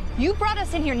 You brought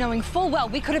us in here knowing full well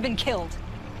we could have been killed.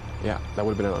 Yeah, that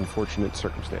would have been unfortunate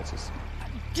circumstances.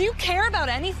 Do you care about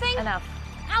anything? Enough.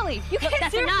 Allie, you can't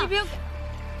that's seriously enough. be...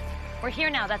 We're here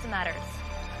now, that's what matters.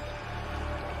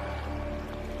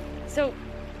 So,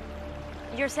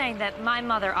 you're saying that my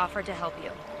mother offered to help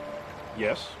you?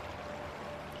 Yes?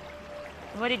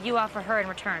 What did you offer her in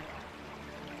return?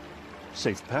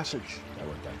 Safe passage. That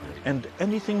worked out great. And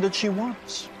anything that she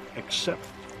wants, except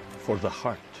for the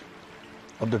heart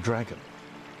of the dragon.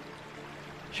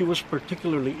 She was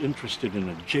particularly interested in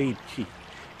a jade key,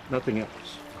 nothing else.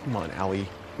 Come on, Allie.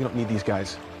 We don't need these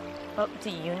guys. Well, do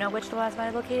you know which the last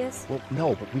valuable key is? Well,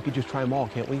 no, but we could just try them all,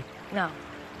 can't we? No.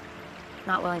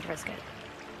 Not willing to risk it.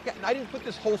 Yeah, and I didn't put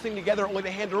this whole thing together only to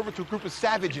hand it over to a group of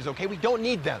savages, okay? We don't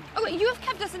need them. Oh, you have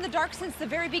kept us in the dark since the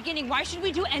very beginning. Why should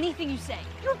we do anything you say?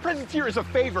 Your presence here is a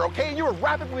favor, okay? And you are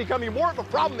rapidly becoming more of a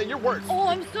problem than you're worth. Oh,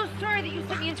 I'm so sorry that you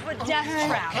sent me into a death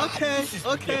trap.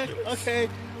 Okay.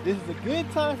 This is a good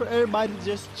time for everybody to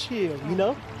just chill, you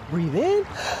know? Breathe in,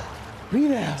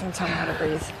 breathe out. Don't tell me how to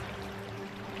breathe.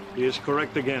 He is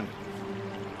correct again.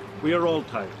 We are all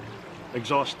tired,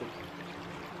 exhausted.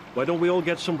 Why don't we all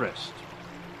get some rest?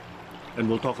 And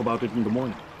we'll talk about it in the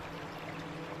morning.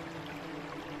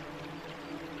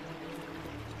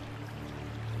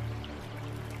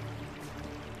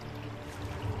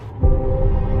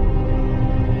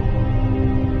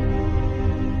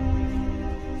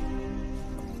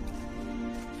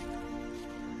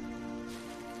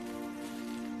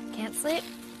 Can't sleep?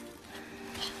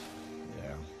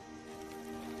 Yeah.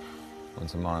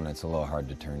 Once I'm on, it's a little hard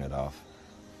to turn it off.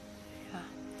 Yeah.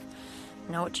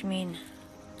 Know what you mean.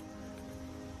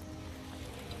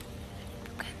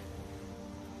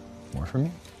 More from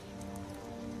me?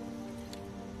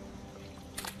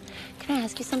 Can I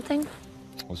ask you something?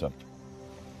 What's up?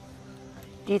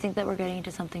 Do you think that we're getting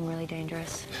into something really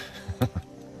dangerous?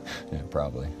 Yeah,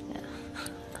 probably. Yeah.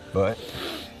 But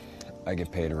I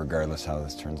get paid regardless how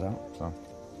this turns out, so.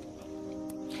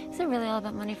 Is it really all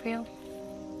about money for you?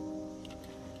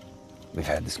 We've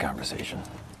had this conversation.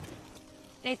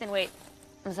 Nathan, wait.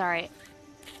 I'm sorry.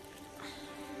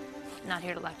 I'm not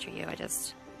here to lecture you. I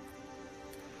just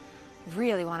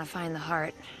really want to find the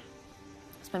heart.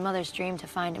 It's my mother's dream to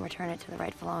find and return it to the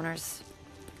rightful owners,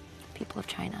 the people of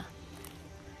China.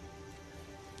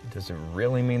 Does it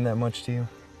really mean that much to you?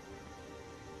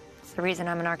 It's the reason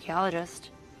I'm an archaeologist.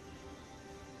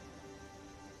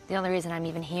 The only reason I'm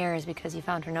even here is because you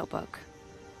found her notebook.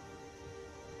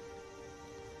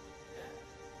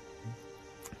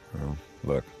 Well,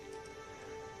 look.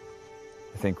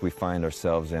 I think we find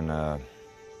ourselves in the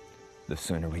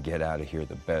sooner we get out of here,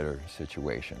 the better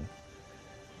situation.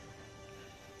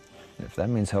 If that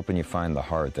means helping you find the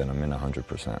heart, then I'm in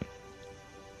 100%.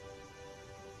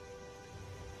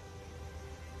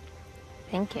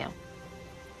 Thank you.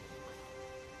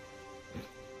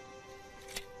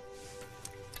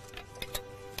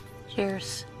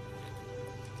 Cheers.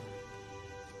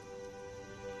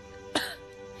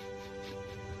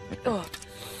 Oh,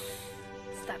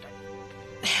 stop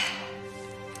it.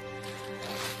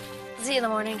 See you in the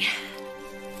morning.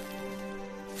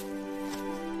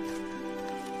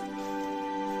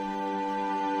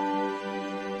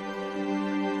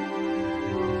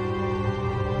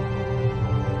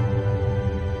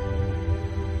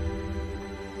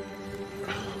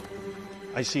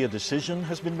 I see a decision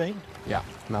has been made? Yeah,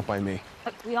 not by me.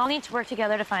 Look, we all need to work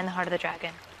together to find the heart of the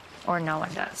dragon. Or no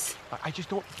one does. I just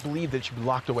don't believe that it should be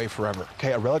locked away forever,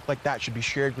 okay? A relic like that should be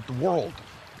shared with the world,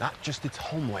 not just its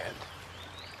homeland.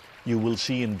 You will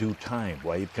see in due time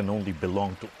why it can only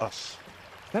belong to us.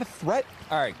 Is that a threat?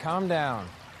 All right, calm down.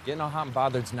 Getting all hot and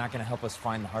bothered's not gonna help us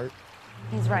find the heart.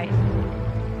 He's right.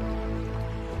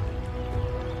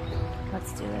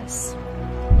 Let's do this.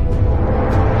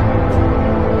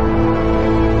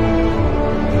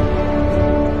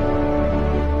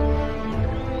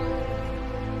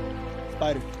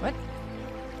 Spider. What?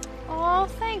 Oh,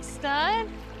 thanks, Stud.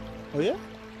 Oh, yeah?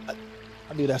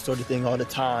 I do that sort of thing all the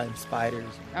time, spiders.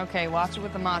 Okay, watch it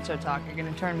with the macho talk. You're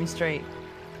gonna turn me straight.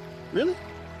 Really?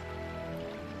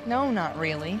 No, not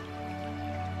really.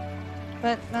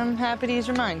 But I'm happy to use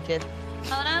your mind, kid.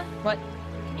 Helena? What?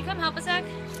 Can you come help a sec?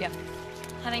 Yeah.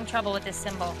 Having trouble with this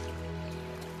symbol.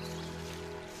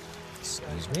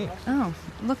 Excuse me. Oh,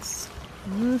 looks...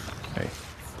 Hey,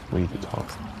 we need to talk.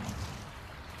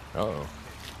 Uh-oh.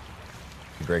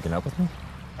 You breaking up with me?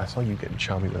 I saw you getting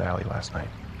chummy with Allie last night.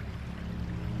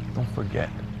 Don't forget,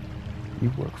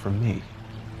 you work for me.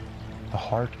 The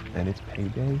heart and its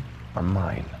payday are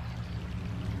mine.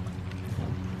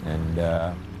 And,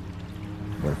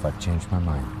 what if I've changed my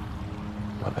mind?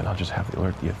 Well, then I'll just have to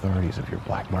alert the authorities of your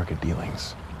black market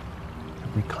dealings.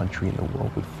 Every country in the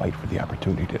world would fight for the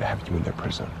opportunity to have you in their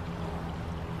prison.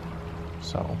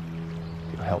 So,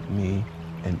 you'll help me,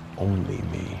 and only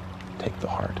me, take the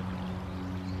heart.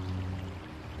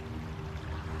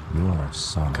 You are a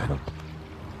son of a...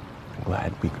 I'm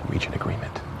glad we could reach an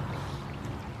agreement.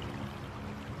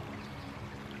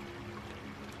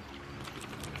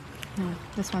 No,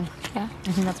 this one. Yeah?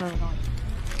 I think that's where we're going.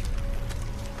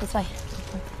 This way.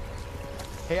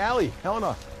 Hey, Allie,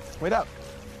 Helena, wait up.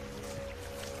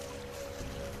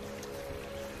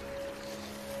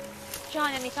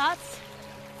 John, any thoughts?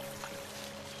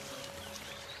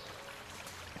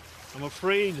 I'm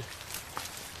afraid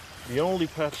the only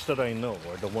paths that I know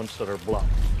are the ones that are blocked.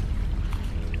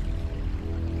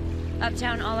 Up,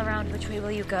 down, all around, which way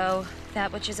will you go?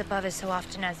 That which is above is so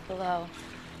often as below.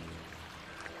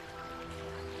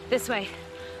 This way.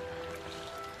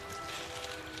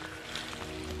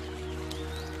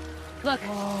 Look.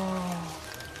 Oh.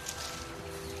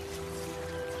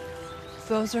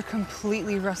 Those are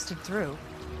completely rusted through.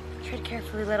 Tread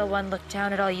carefully, little one. Look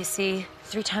down at all you see.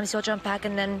 3 times you'll jump back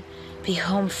and then be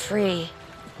home free.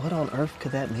 What on earth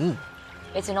could that mean?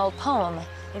 It's an old poem.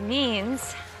 It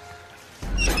means...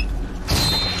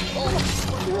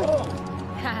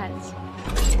 that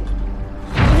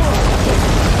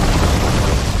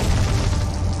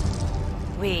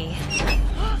we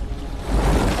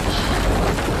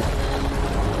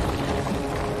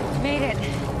made it.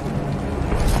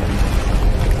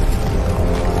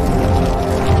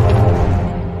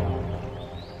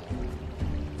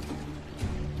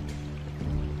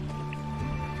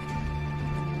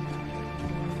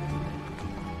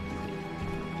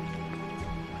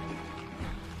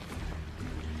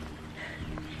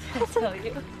 I'll tell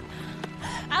you.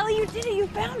 Allie, you did it! You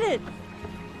found it!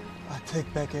 I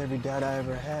take back every doubt I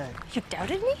ever had. You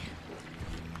doubted me?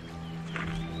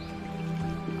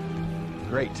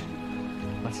 Great.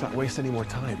 Let's not waste any more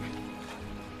time.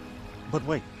 But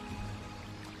wait.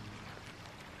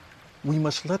 We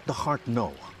must let the heart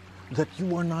know that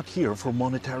you are not here for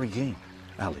monetary gain,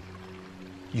 Ali.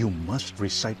 You must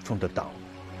recite from the Tao,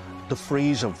 the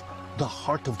phrase of the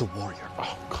heart of the warrior.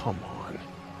 Oh, come on.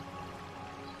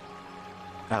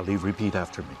 Ali, repeat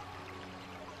after me.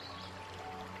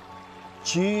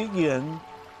 居言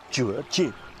者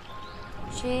戒，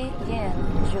居言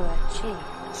者戒，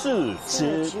自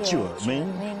知者明，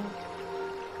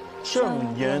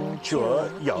正言者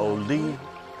有理，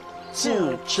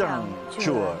自障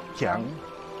者强，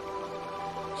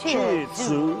戒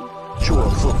足者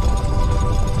富。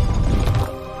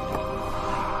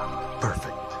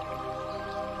Perfect.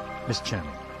 Miss Channing,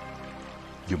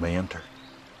 you may enter.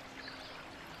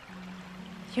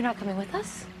 You're not coming with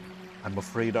us? I'm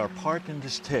afraid our part in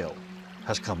this tale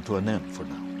has come to an end for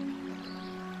now.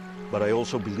 But I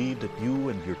also believe that you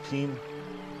and your team,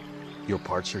 your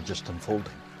parts are just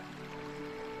unfolding.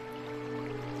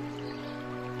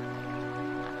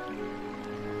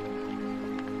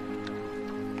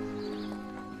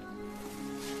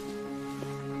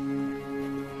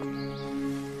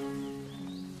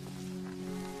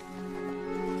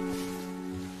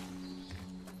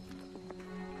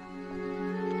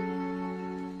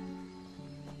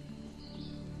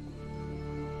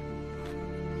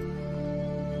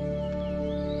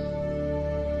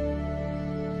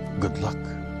 Good luck,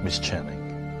 Miss Channing.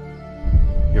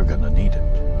 You're gonna need it.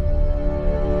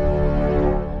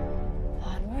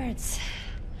 Onwards.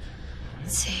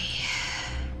 Let's see.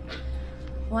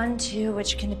 1, 2,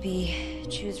 which can it be?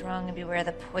 Choose wrong and beware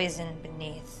the poison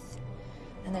beneath.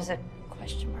 And there's a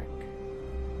question mark.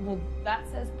 Well, that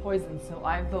says poison, so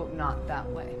I vote not that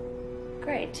way.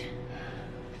 Great.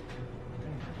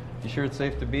 You sure it's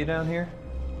safe to be down here?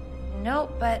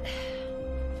 Nope, but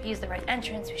if we use the right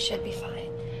entrance, we should be fine.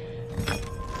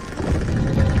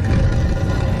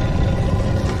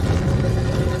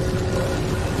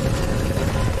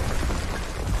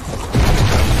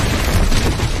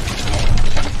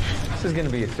 This is gonna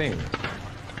be a thing.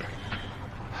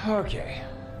 Okay.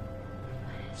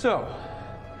 So,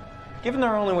 given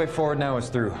our only way forward now is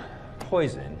through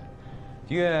poison,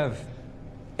 do you have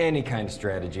any kind of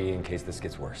strategy in case this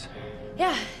gets worse?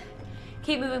 Yeah.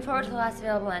 Keep moving forward to the last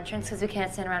available entrance because we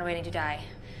can't stand around waiting to die.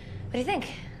 What do you think?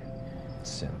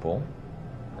 Simple.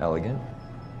 Elegant.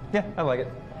 Yeah, I like it.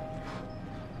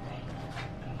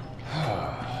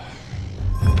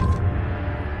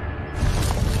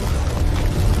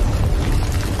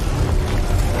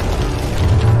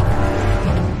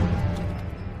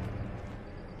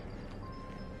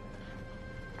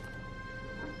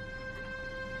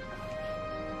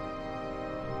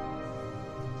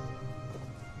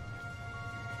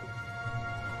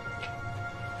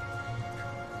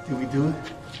 Did we do it?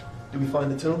 Did we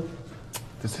find the tomb?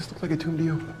 Does this look like a tomb to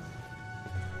you?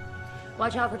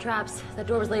 Watch out for traps. That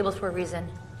door was labeled for a reason.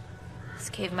 This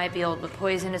cave might be old, but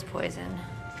poison is poison.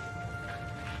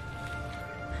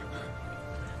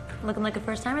 Looking like a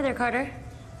first-timer there, Carter.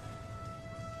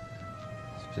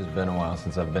 It's just been a while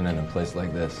since I've been in a place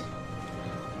like this.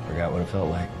 Forgot what it felt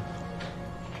like.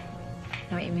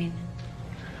 I know what you mean.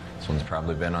 This one's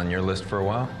probably been on your list for a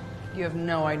while. You have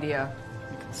no idea.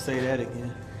 You can say that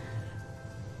again.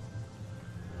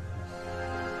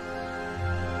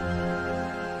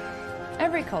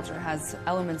 Every culture has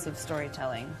elements of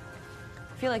storytelling.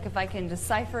 I feel like if I can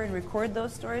decipher and record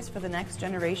those stories for the next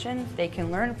generation, they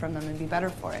can learn from them and be better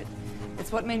for it.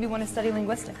 It's what made me want to study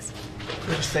linguistics.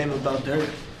 It's the same about dirt.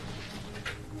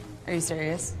 Are you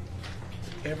serious?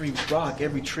 Every rock,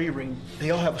 every tree ring,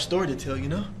 they all have a story to tell, you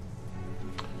know?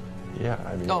 Yeah,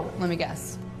 I mean... Oh, let me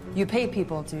guess. You pay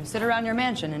people to sit around your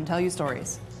mansion and tell you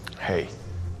stories. Hey,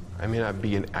 I may not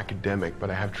be an academic, but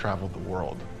I have traveled the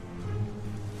world.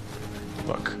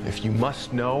 Look, if you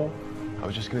must know, I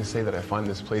was just gonna say that I find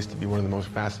this place to be one of the most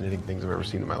fascinating things I've ever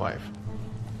seen in my life.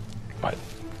 But,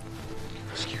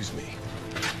 excuse me.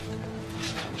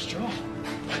 Straw.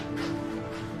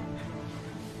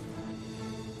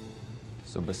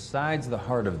 So besides the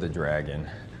heart of the dragon,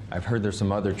 I've heard there's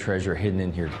some other treasure hidden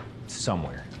in here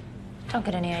somewhere. Don't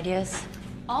get any ideas.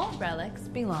 All relics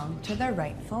belong to their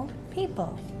rightful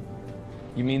people.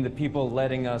 You mean the people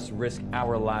letting us risk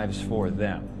our lives for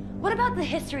them? What about the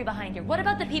history behind here? What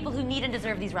about the people who need and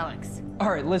deserve these relics?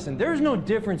 All right, listen, there's no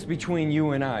difference between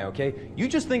you and I, okay? You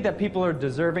just think that people are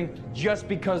deserving just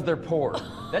because they're poor.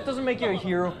 That doesn't make you a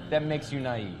hero, that makes you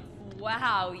naive.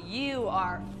 Wow, you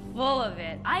are full of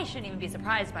it. I shouldn't even be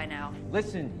surprised by now.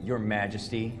 Listen, Your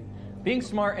Majesty, being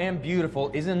smart and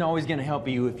beautiful isn't always gonna help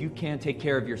you if you can't take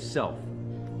care of yourself.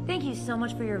 Thank you so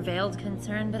much for your veiled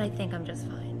concern, but I think I'm just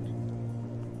fine.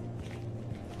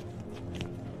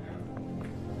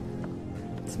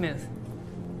 Smooth.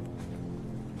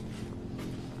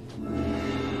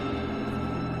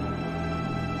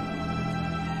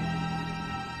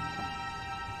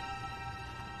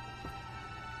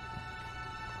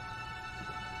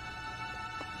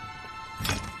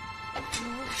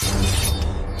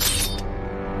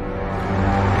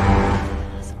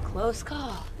 That's a close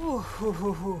call. Ooh, ooh,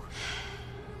 ooh, ooh.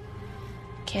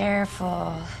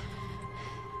 Careful.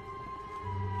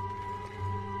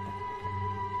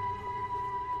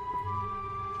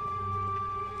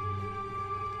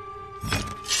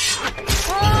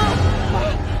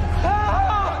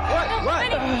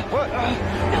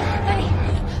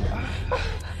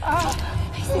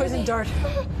 Poison dart.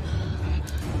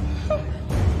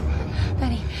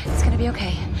 Benny, it's gonna be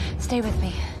okay. Stay with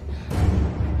me.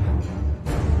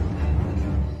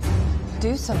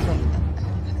 Do something.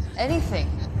 Anything.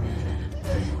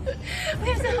 We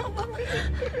have to help him.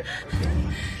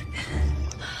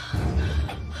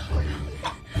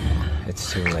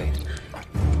 It's too late.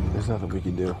 There's nothing we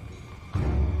can do.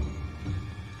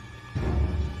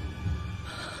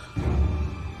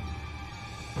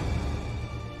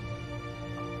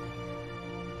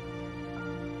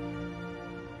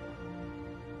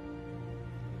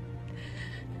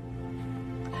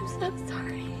 I'm so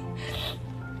sorry.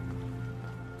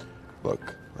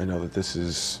 Look, I know that this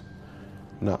is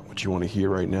not what you want to hear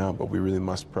right now, but we really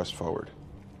must press forward.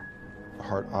 The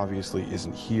heart obviously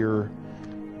isn't here,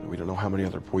 and we don't know how many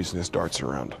other poisonous darts are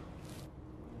around.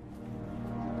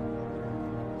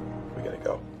 We gotta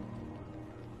go.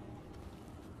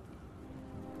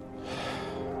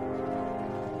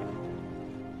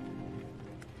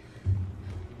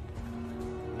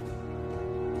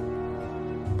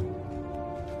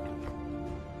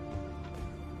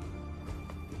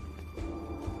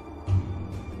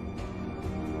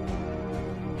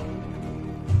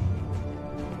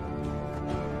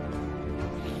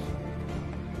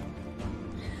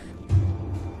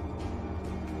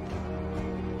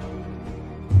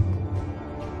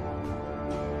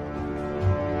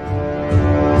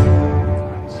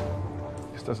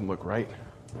 Doesn't look right.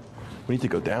 We need to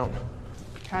go down.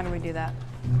 How do we do that?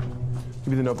 Give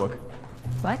me the notebook.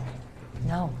 What?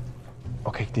 No.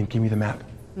 Okay, then give me the map.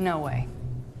 No way.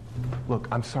 Look,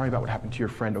 I'm sorry about what happened to your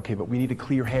friend, okay, but we need a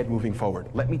clear head moving forward.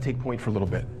 Let me take point for a little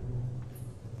bit.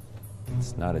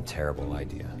 It's not a terrible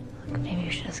idea. Maybe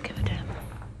you should just give it to him.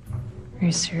 Are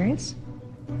you serious?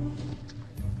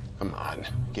 Come on,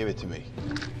 give it to me.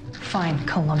 Fine,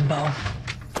 Columbo.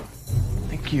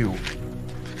 Thank you.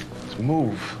 Let's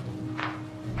move.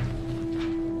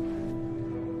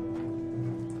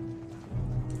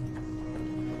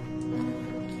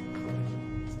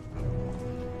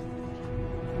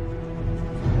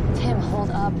 Tim, hold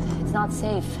up. It's not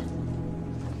safe.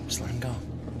 Just let him go.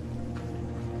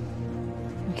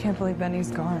 I can't believe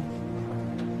Benny's gone.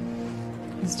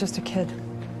 He's just a kid.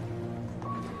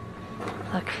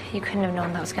 Look, you couldn't have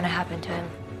known that was going to happen to him.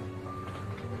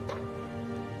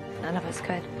 None of us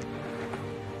could.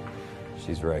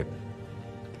 She's right.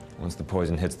 Once the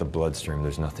poison hits the bloodstream,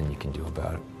 there's nothing you can do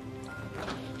about it.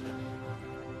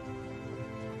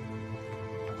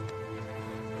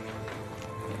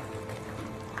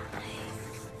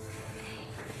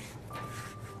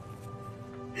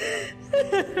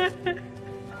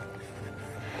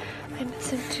 I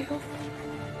miss him too.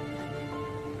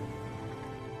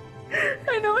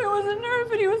 I know he was a nerd,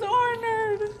 but he was our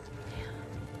nerd.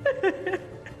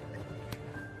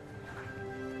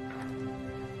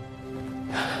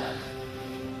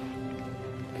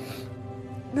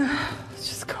 Let's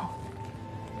just go.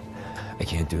 I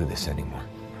can't do this anymore.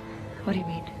 What do you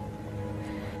mean?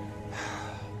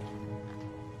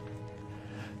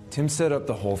 Tim set up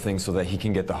the whole thing so that he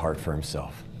can get the heart for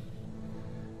himself.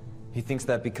 He thinks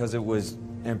that because it was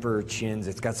Emperor Qin's,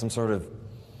 it's got some sort of,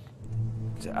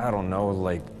 I don't know,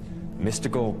 like,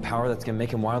 mystical power that's gonna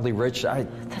make him wildly rich.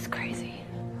 That's crazy.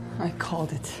 I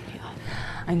called it.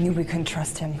 I knew we couldn't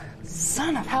trust him.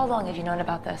 Son of... How long have you known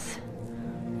about this?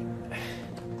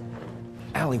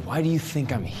 Allie, why do you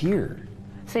think I'm here?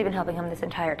 So you've been helping him this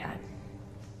entire time?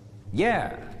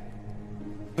 Yeah.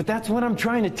 But that's what I'm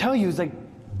trying to tell you, is like,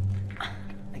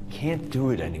 I can't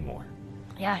do it anymore.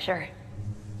 Yeah, sure.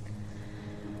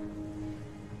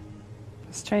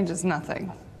 This changes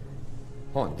nothing.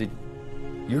 Hold on,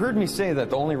 you heard me say that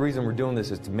the only reason we're doing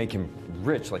this is to make him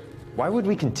rich. Like, why would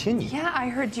we continue? Yeah, I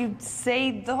heard you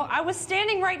say the whole... I was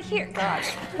standing right here.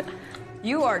 Gosh.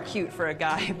 You are cute for a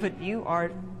guy, but you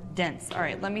are dense. All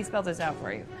right, let me spell this out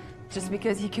for you. Just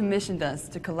because he commissioned us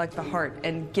to collect the heart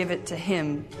and give it to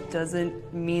him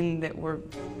doesn't mean that we're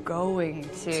going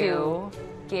To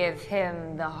give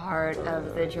him the heart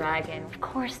of the dragon. Of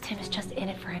course, Tim is just in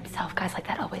it for himself. Guys like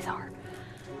that always are.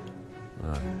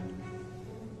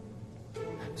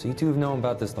 So you two have known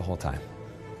about this the whole time?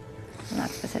 Not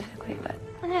specifically, but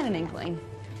I had an inkling.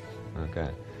 Okay.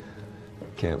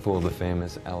 Can't fool the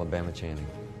famous Alabama Channing.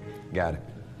 Got it.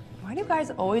 Why do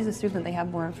guys always assume that they have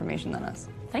more information than us?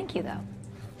 Thank you, though.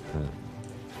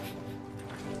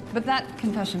 But that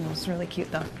confession was really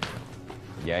cute, though.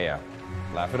 Yeah.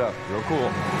 Laugh it up. Real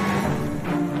cool.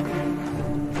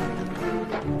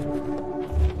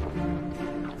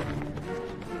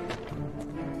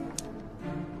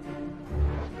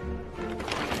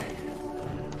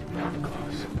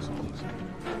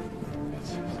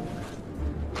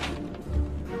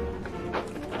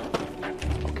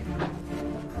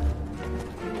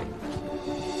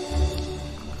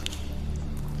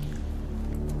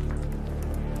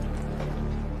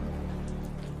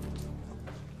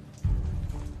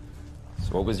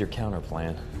 What was your counter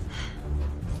plan?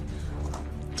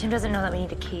 Tim doesn't know that we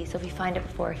need a key, so if we find it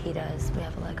before he does, we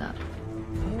have a leg up.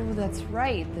 Oh, that's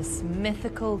right. This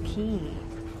mythical key.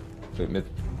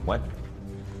 What?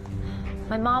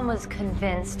 My mom was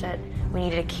convinced that we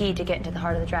needed a key to get into the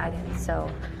heart of the dragon, so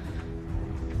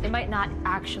it might not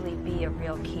actually be a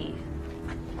real key.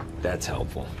 That's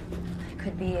helpful. It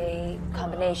could be a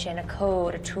combination, a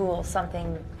code, a tool,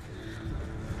 something.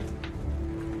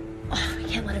 Oh, we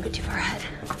can't let him get too far ahead.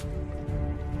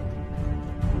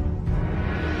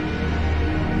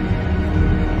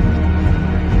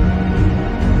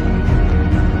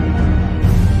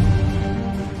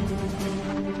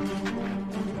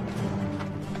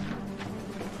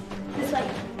 This way.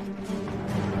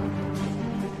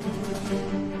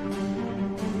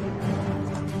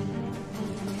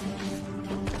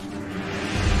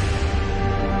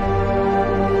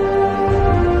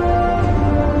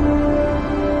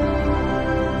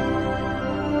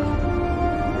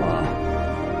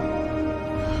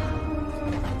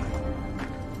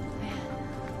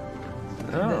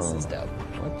 This is dope.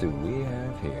 What do we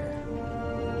have here?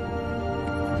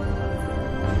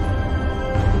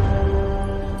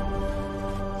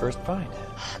 First find.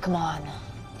 Come on.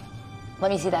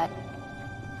 Let me see that.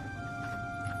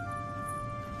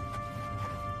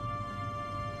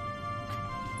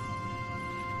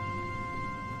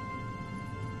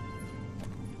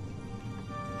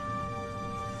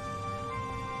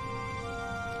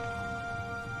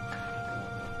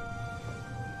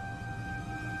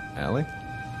 Allie?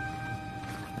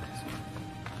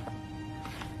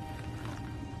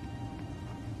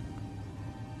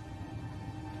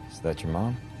 Is that your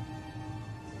mom?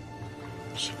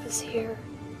 She was here.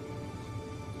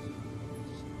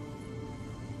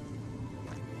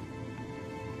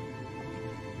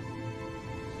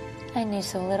 I knew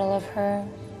so little of her.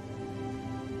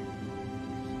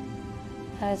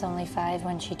 I was only 5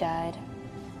 when she died.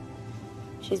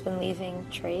 She's been leaving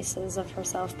traces of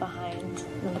herself behind,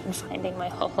 and I've been finding my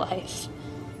whole life.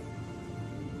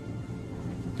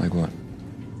 Like what?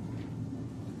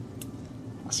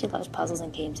 Well, she loves puzzles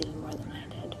and games even more than I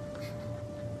did.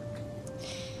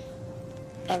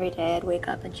 Every day I'd wake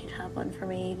up and she'd have one for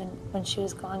me, even when she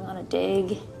was going on a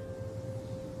dig.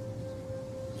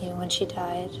 Even when she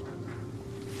died,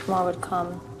 more would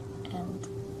come, and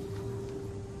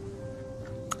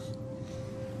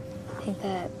I think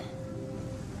that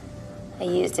I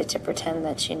used it to pretend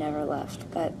that she never left,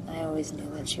 but I always knew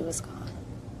that she was gone.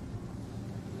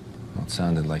 Well, it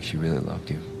sounded like she really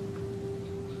loved you.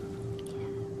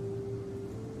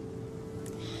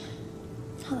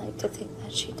 I like to think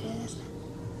that she did.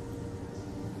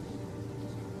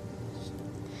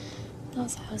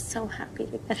 I was so happy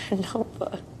to get her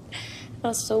notebook. I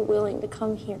was so willing to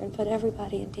come here and put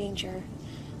everybody in danger.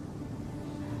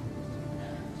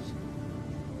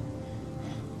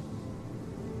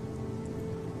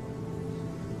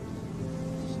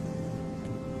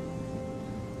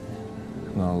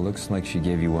 Well, it looks like she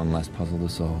gave you one less puzzle to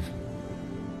solve.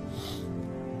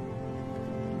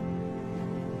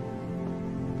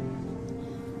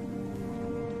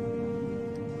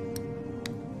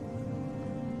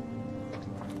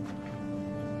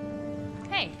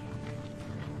 Hey.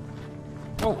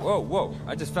 Whoa.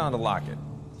 I just found a locket.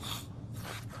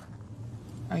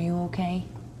 Are you okay?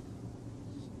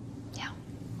 Yeah.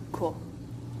 Cool.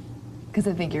 Because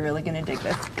I think you're really gonna dig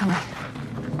this. Come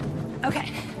on.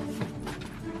 Okay.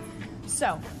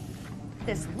 So,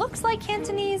 this looks like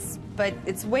Cantonese, but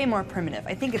it's way more primitive.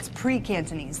 I think it's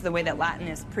pre-Cantonese, the way that Latin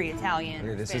is pre-Italian.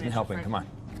 This Spanish, isn't helping. French. Come on.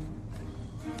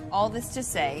 All this to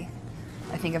say,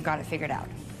 I think I've got it figured out.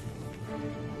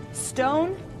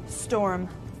 Stone, storm,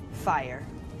 fire.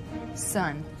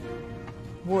 Sun,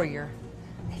 warrior.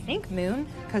 I think moon,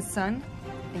 because sun.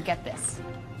 And get this,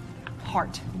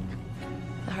 heart.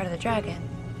 The heart of the dragon.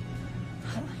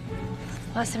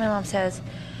 Last thing my mom says,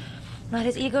 not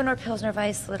his ego nor pills nor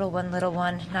vice, little one,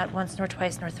 not once nor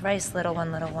twice nor thrice, little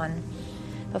one.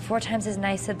 But 4 times as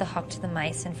nice said the hawk to the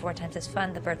mice, and 4 times as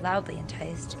fun the bird loudly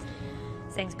enticed.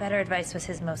 Saying's better advice was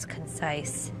his most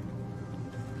concise.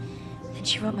 Then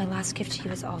she wrote, my last gift to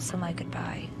you is also my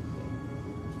goodbye.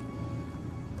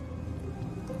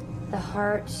 The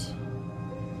heart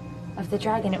of the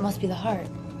dragon, it must be the heart.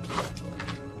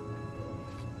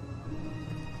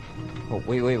 Oh,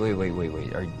 wait.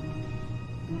 Are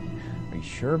you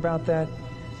sure about that?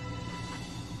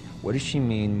 What does she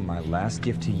mean, my last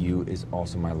gift to you is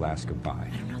also my last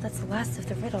goodbye? I don't know, that's the last of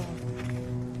the riddle.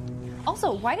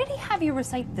 Also, why did he have you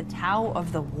recite the Tao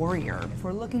of the Warrior if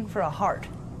we're looking for a heart?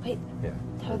 Wait, yeah.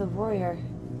 Tao of the Warrior.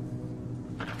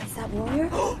 Is that warrior?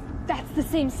 That's the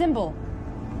same symbol.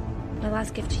 My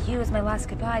last gift to you is my last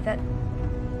goodbye. I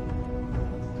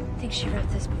think she wrote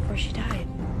this before she died.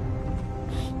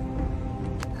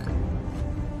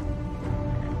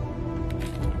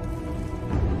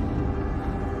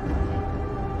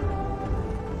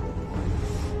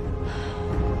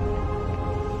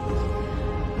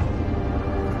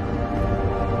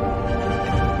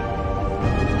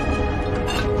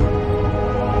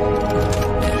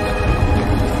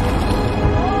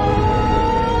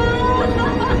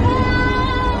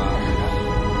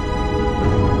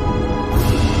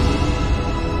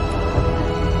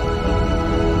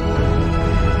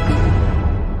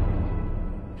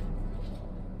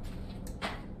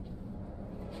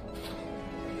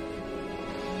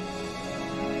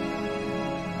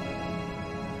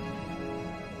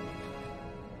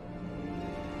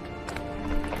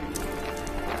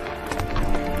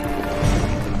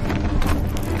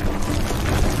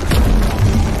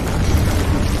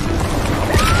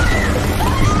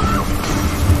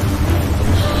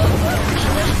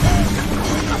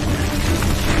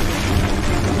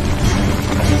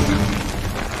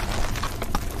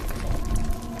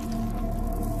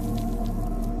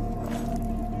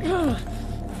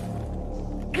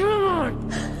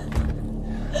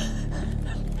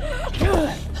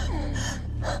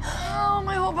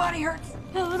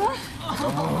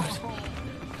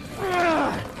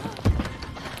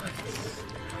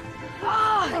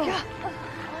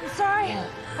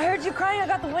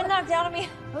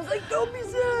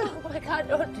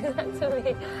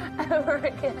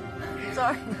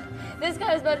 Sorry. This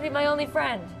guy is about to be my only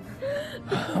friend.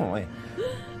 Oh, wait.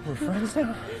 We're friends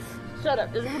now? Shut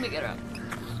up. Just let me get her up.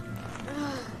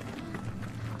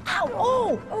 Ow!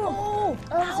 Oh!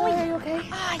 Sorry, are you okay?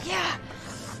 Yeah.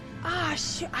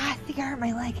 Shoot. I think I hurt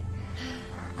my leg.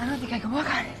 I don't think I can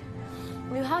walk on it.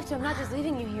 You have to. I'm not just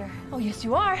leaving you here. Oh, yes,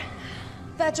 you are.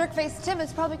 That jerk-faced Tim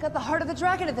has probably got the heart of the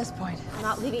dragon at this point. I'm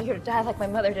not leaving you here to die like my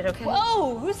mother did, okay?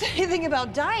 Whoa! Who said anything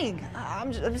about dying?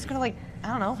 I'm just gonna, like, I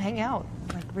don't know, hang out.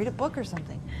 Like, read a book or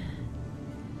something.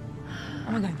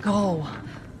 Oh my God, go.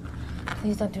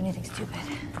 Please don't do anything stupid.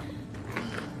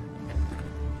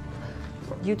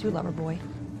 You too, lover boy.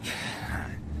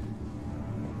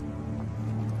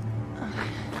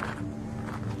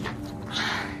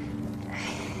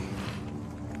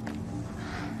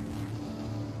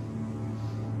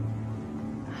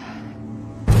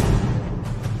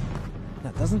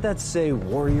 Doesn't that say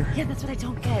warrior? Yeah, that's what I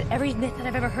don't get. Every myth that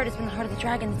I've ever heard has been the heart of the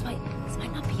dragon. That's why this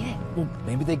might not be it. Well,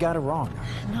 maybe they got it wrong.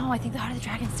 No, I think the heart of the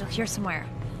dragon's still here somewhere.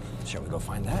 Shall we go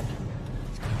find that?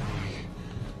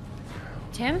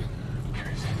 Tim?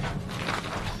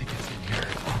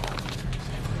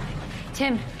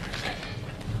 Tim.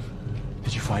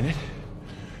 Did you find it?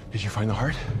 Did you find the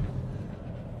heart?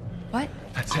 What?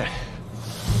 That's it.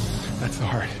 That's the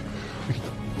heart. We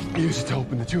can use it to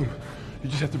open the tomb. You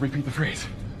just have to repeat the phrase.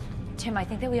 Tim, I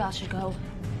think that we all should go.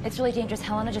 It's really dangerous.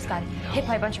 Helena just got hit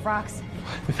by a bunch of rocks.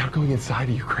 Without going inside,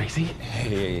 are you crazy?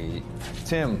 Hey,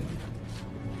 Tim.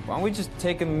 Why don't we just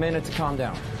take a minute to calm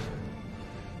down?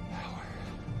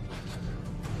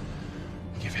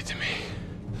 Give it to me.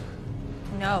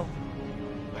 No.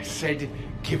 I said,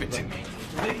 give it to me.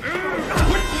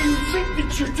 What do you think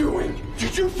that you're doing?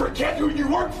 Did you forget who you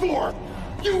work for?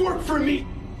 You work for me.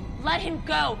 Let him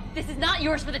go. This is not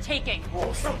yours for the taking.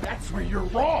 Oh, so that's where you're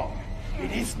wrong.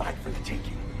 It is mine for the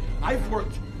taking. I've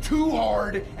worked too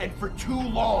hard and for too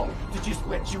long to just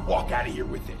let you walk out of here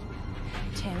with it.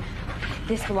 Tim,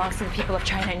 this belongs to the people of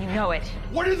China, and you know it.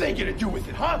 What are they gonna do with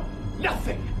it, huh?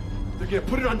 Nothing. They're gonna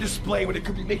put it on display when it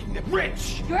could be making them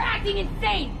rich. You're acting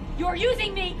insane. You're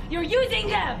using me. You're using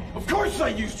them. Of course I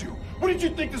used you. What did you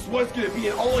think this was gonna be,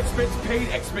 an all-expense-paid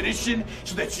expedition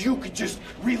so that you could just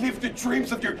relive the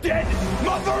dreams of your dead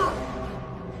mother?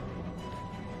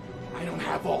 I don't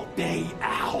have all day,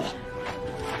 Al.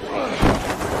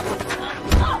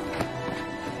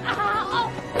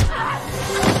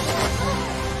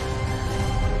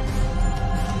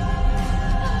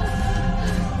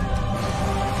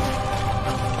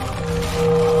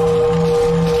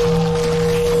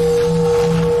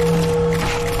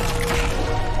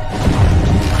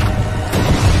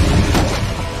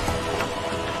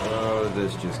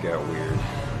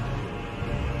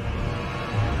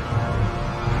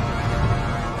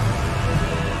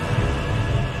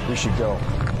 We should go.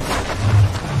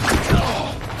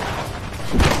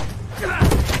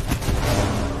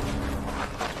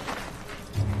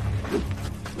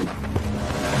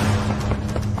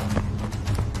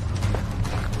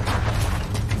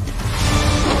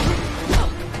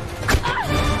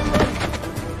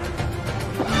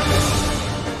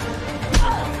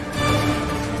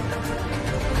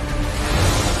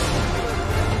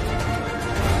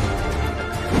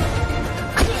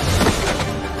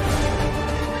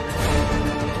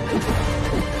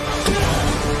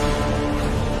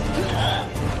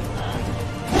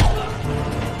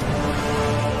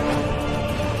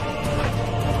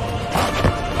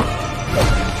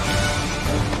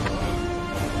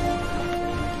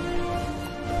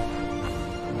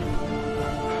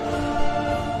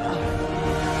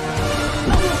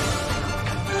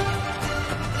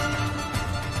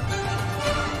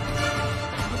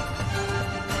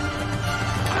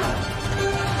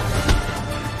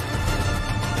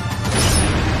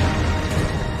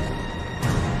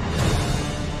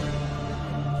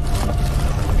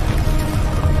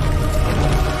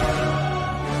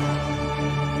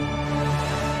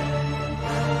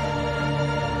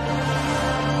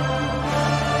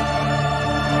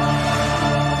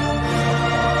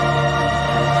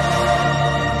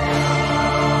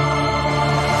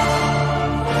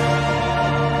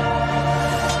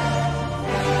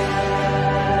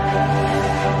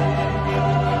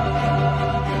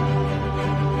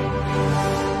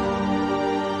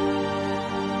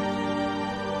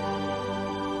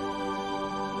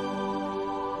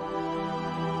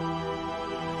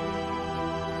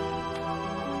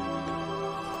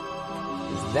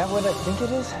 Is that what I think it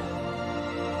is?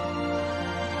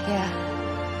 Yeah.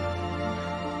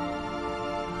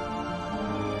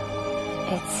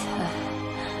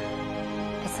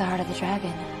 It's the heart of the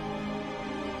dragon.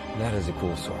 That is a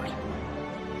cool sword.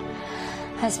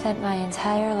 I spent my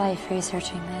entire life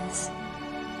researching this.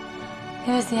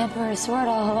 It was the Emperor's sword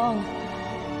all along.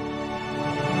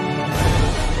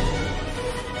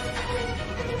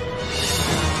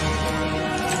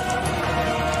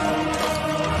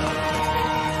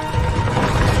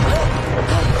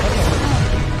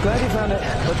 Glad you found it.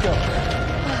 Let's go.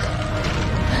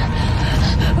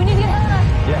 We need to get out.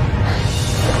 Yeah.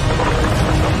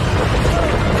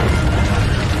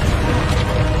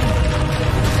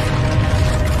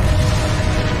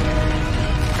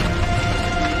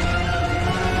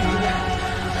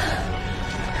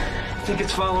 Think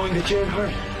it's following the Jade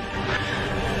Heart?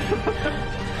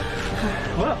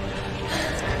 Well,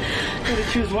 gotta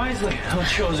choose wisely. I'm a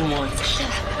chosen one.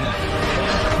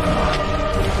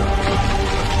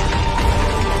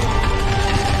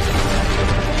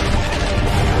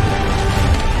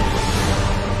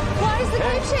 Why is the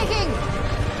cave shaking?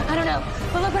 I don't know,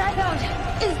 but look what I found.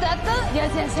 Is that the?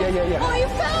 Yes. Yeah. Oh, you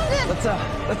found it!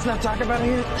 Let's not talk about it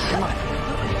here. Come on.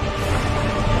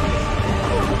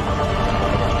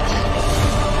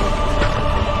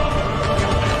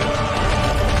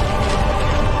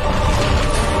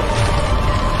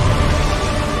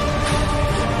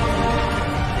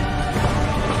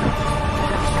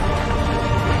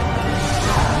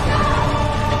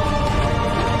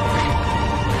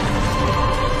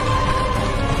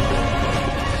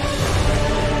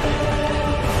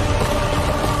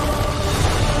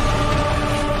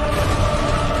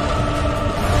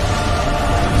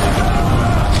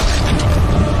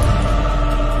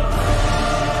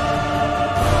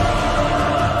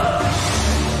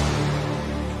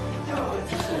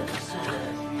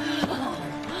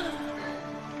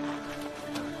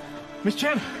 Miss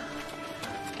Chen!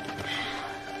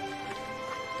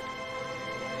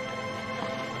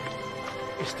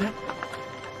 Is that...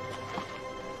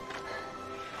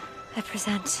 I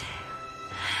present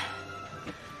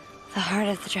the heart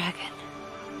of the dragon.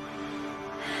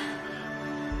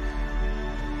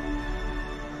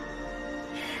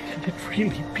 Can it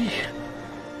really be?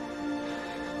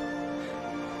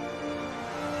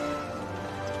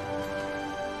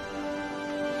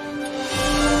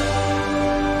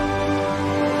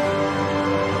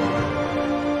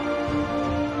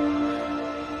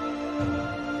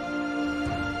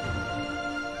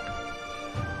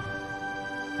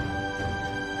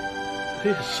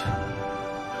 This.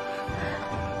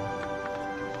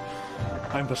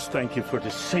 I must thank you for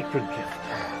this sacred gift.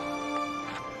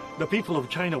 The people of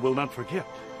China will not forget.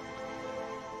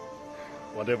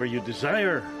 Whatever you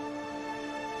desire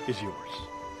is yours.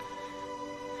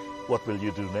 What will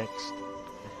you do next?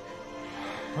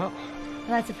 Well,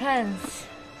 that depends.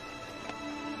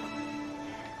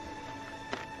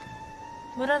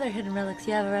 What other hidden relics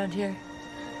you have around here?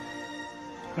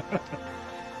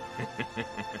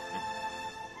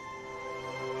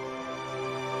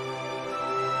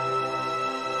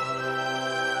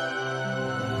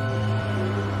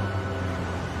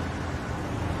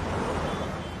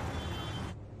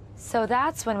 So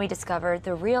that's when we discovered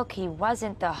the real key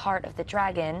wasn't the heart of the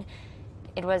dragon,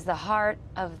 it was the heart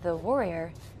of the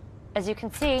warrior. As you can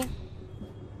see,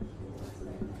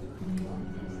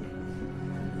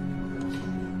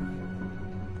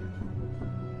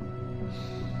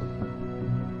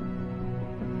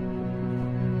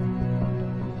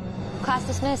 class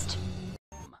dismissed.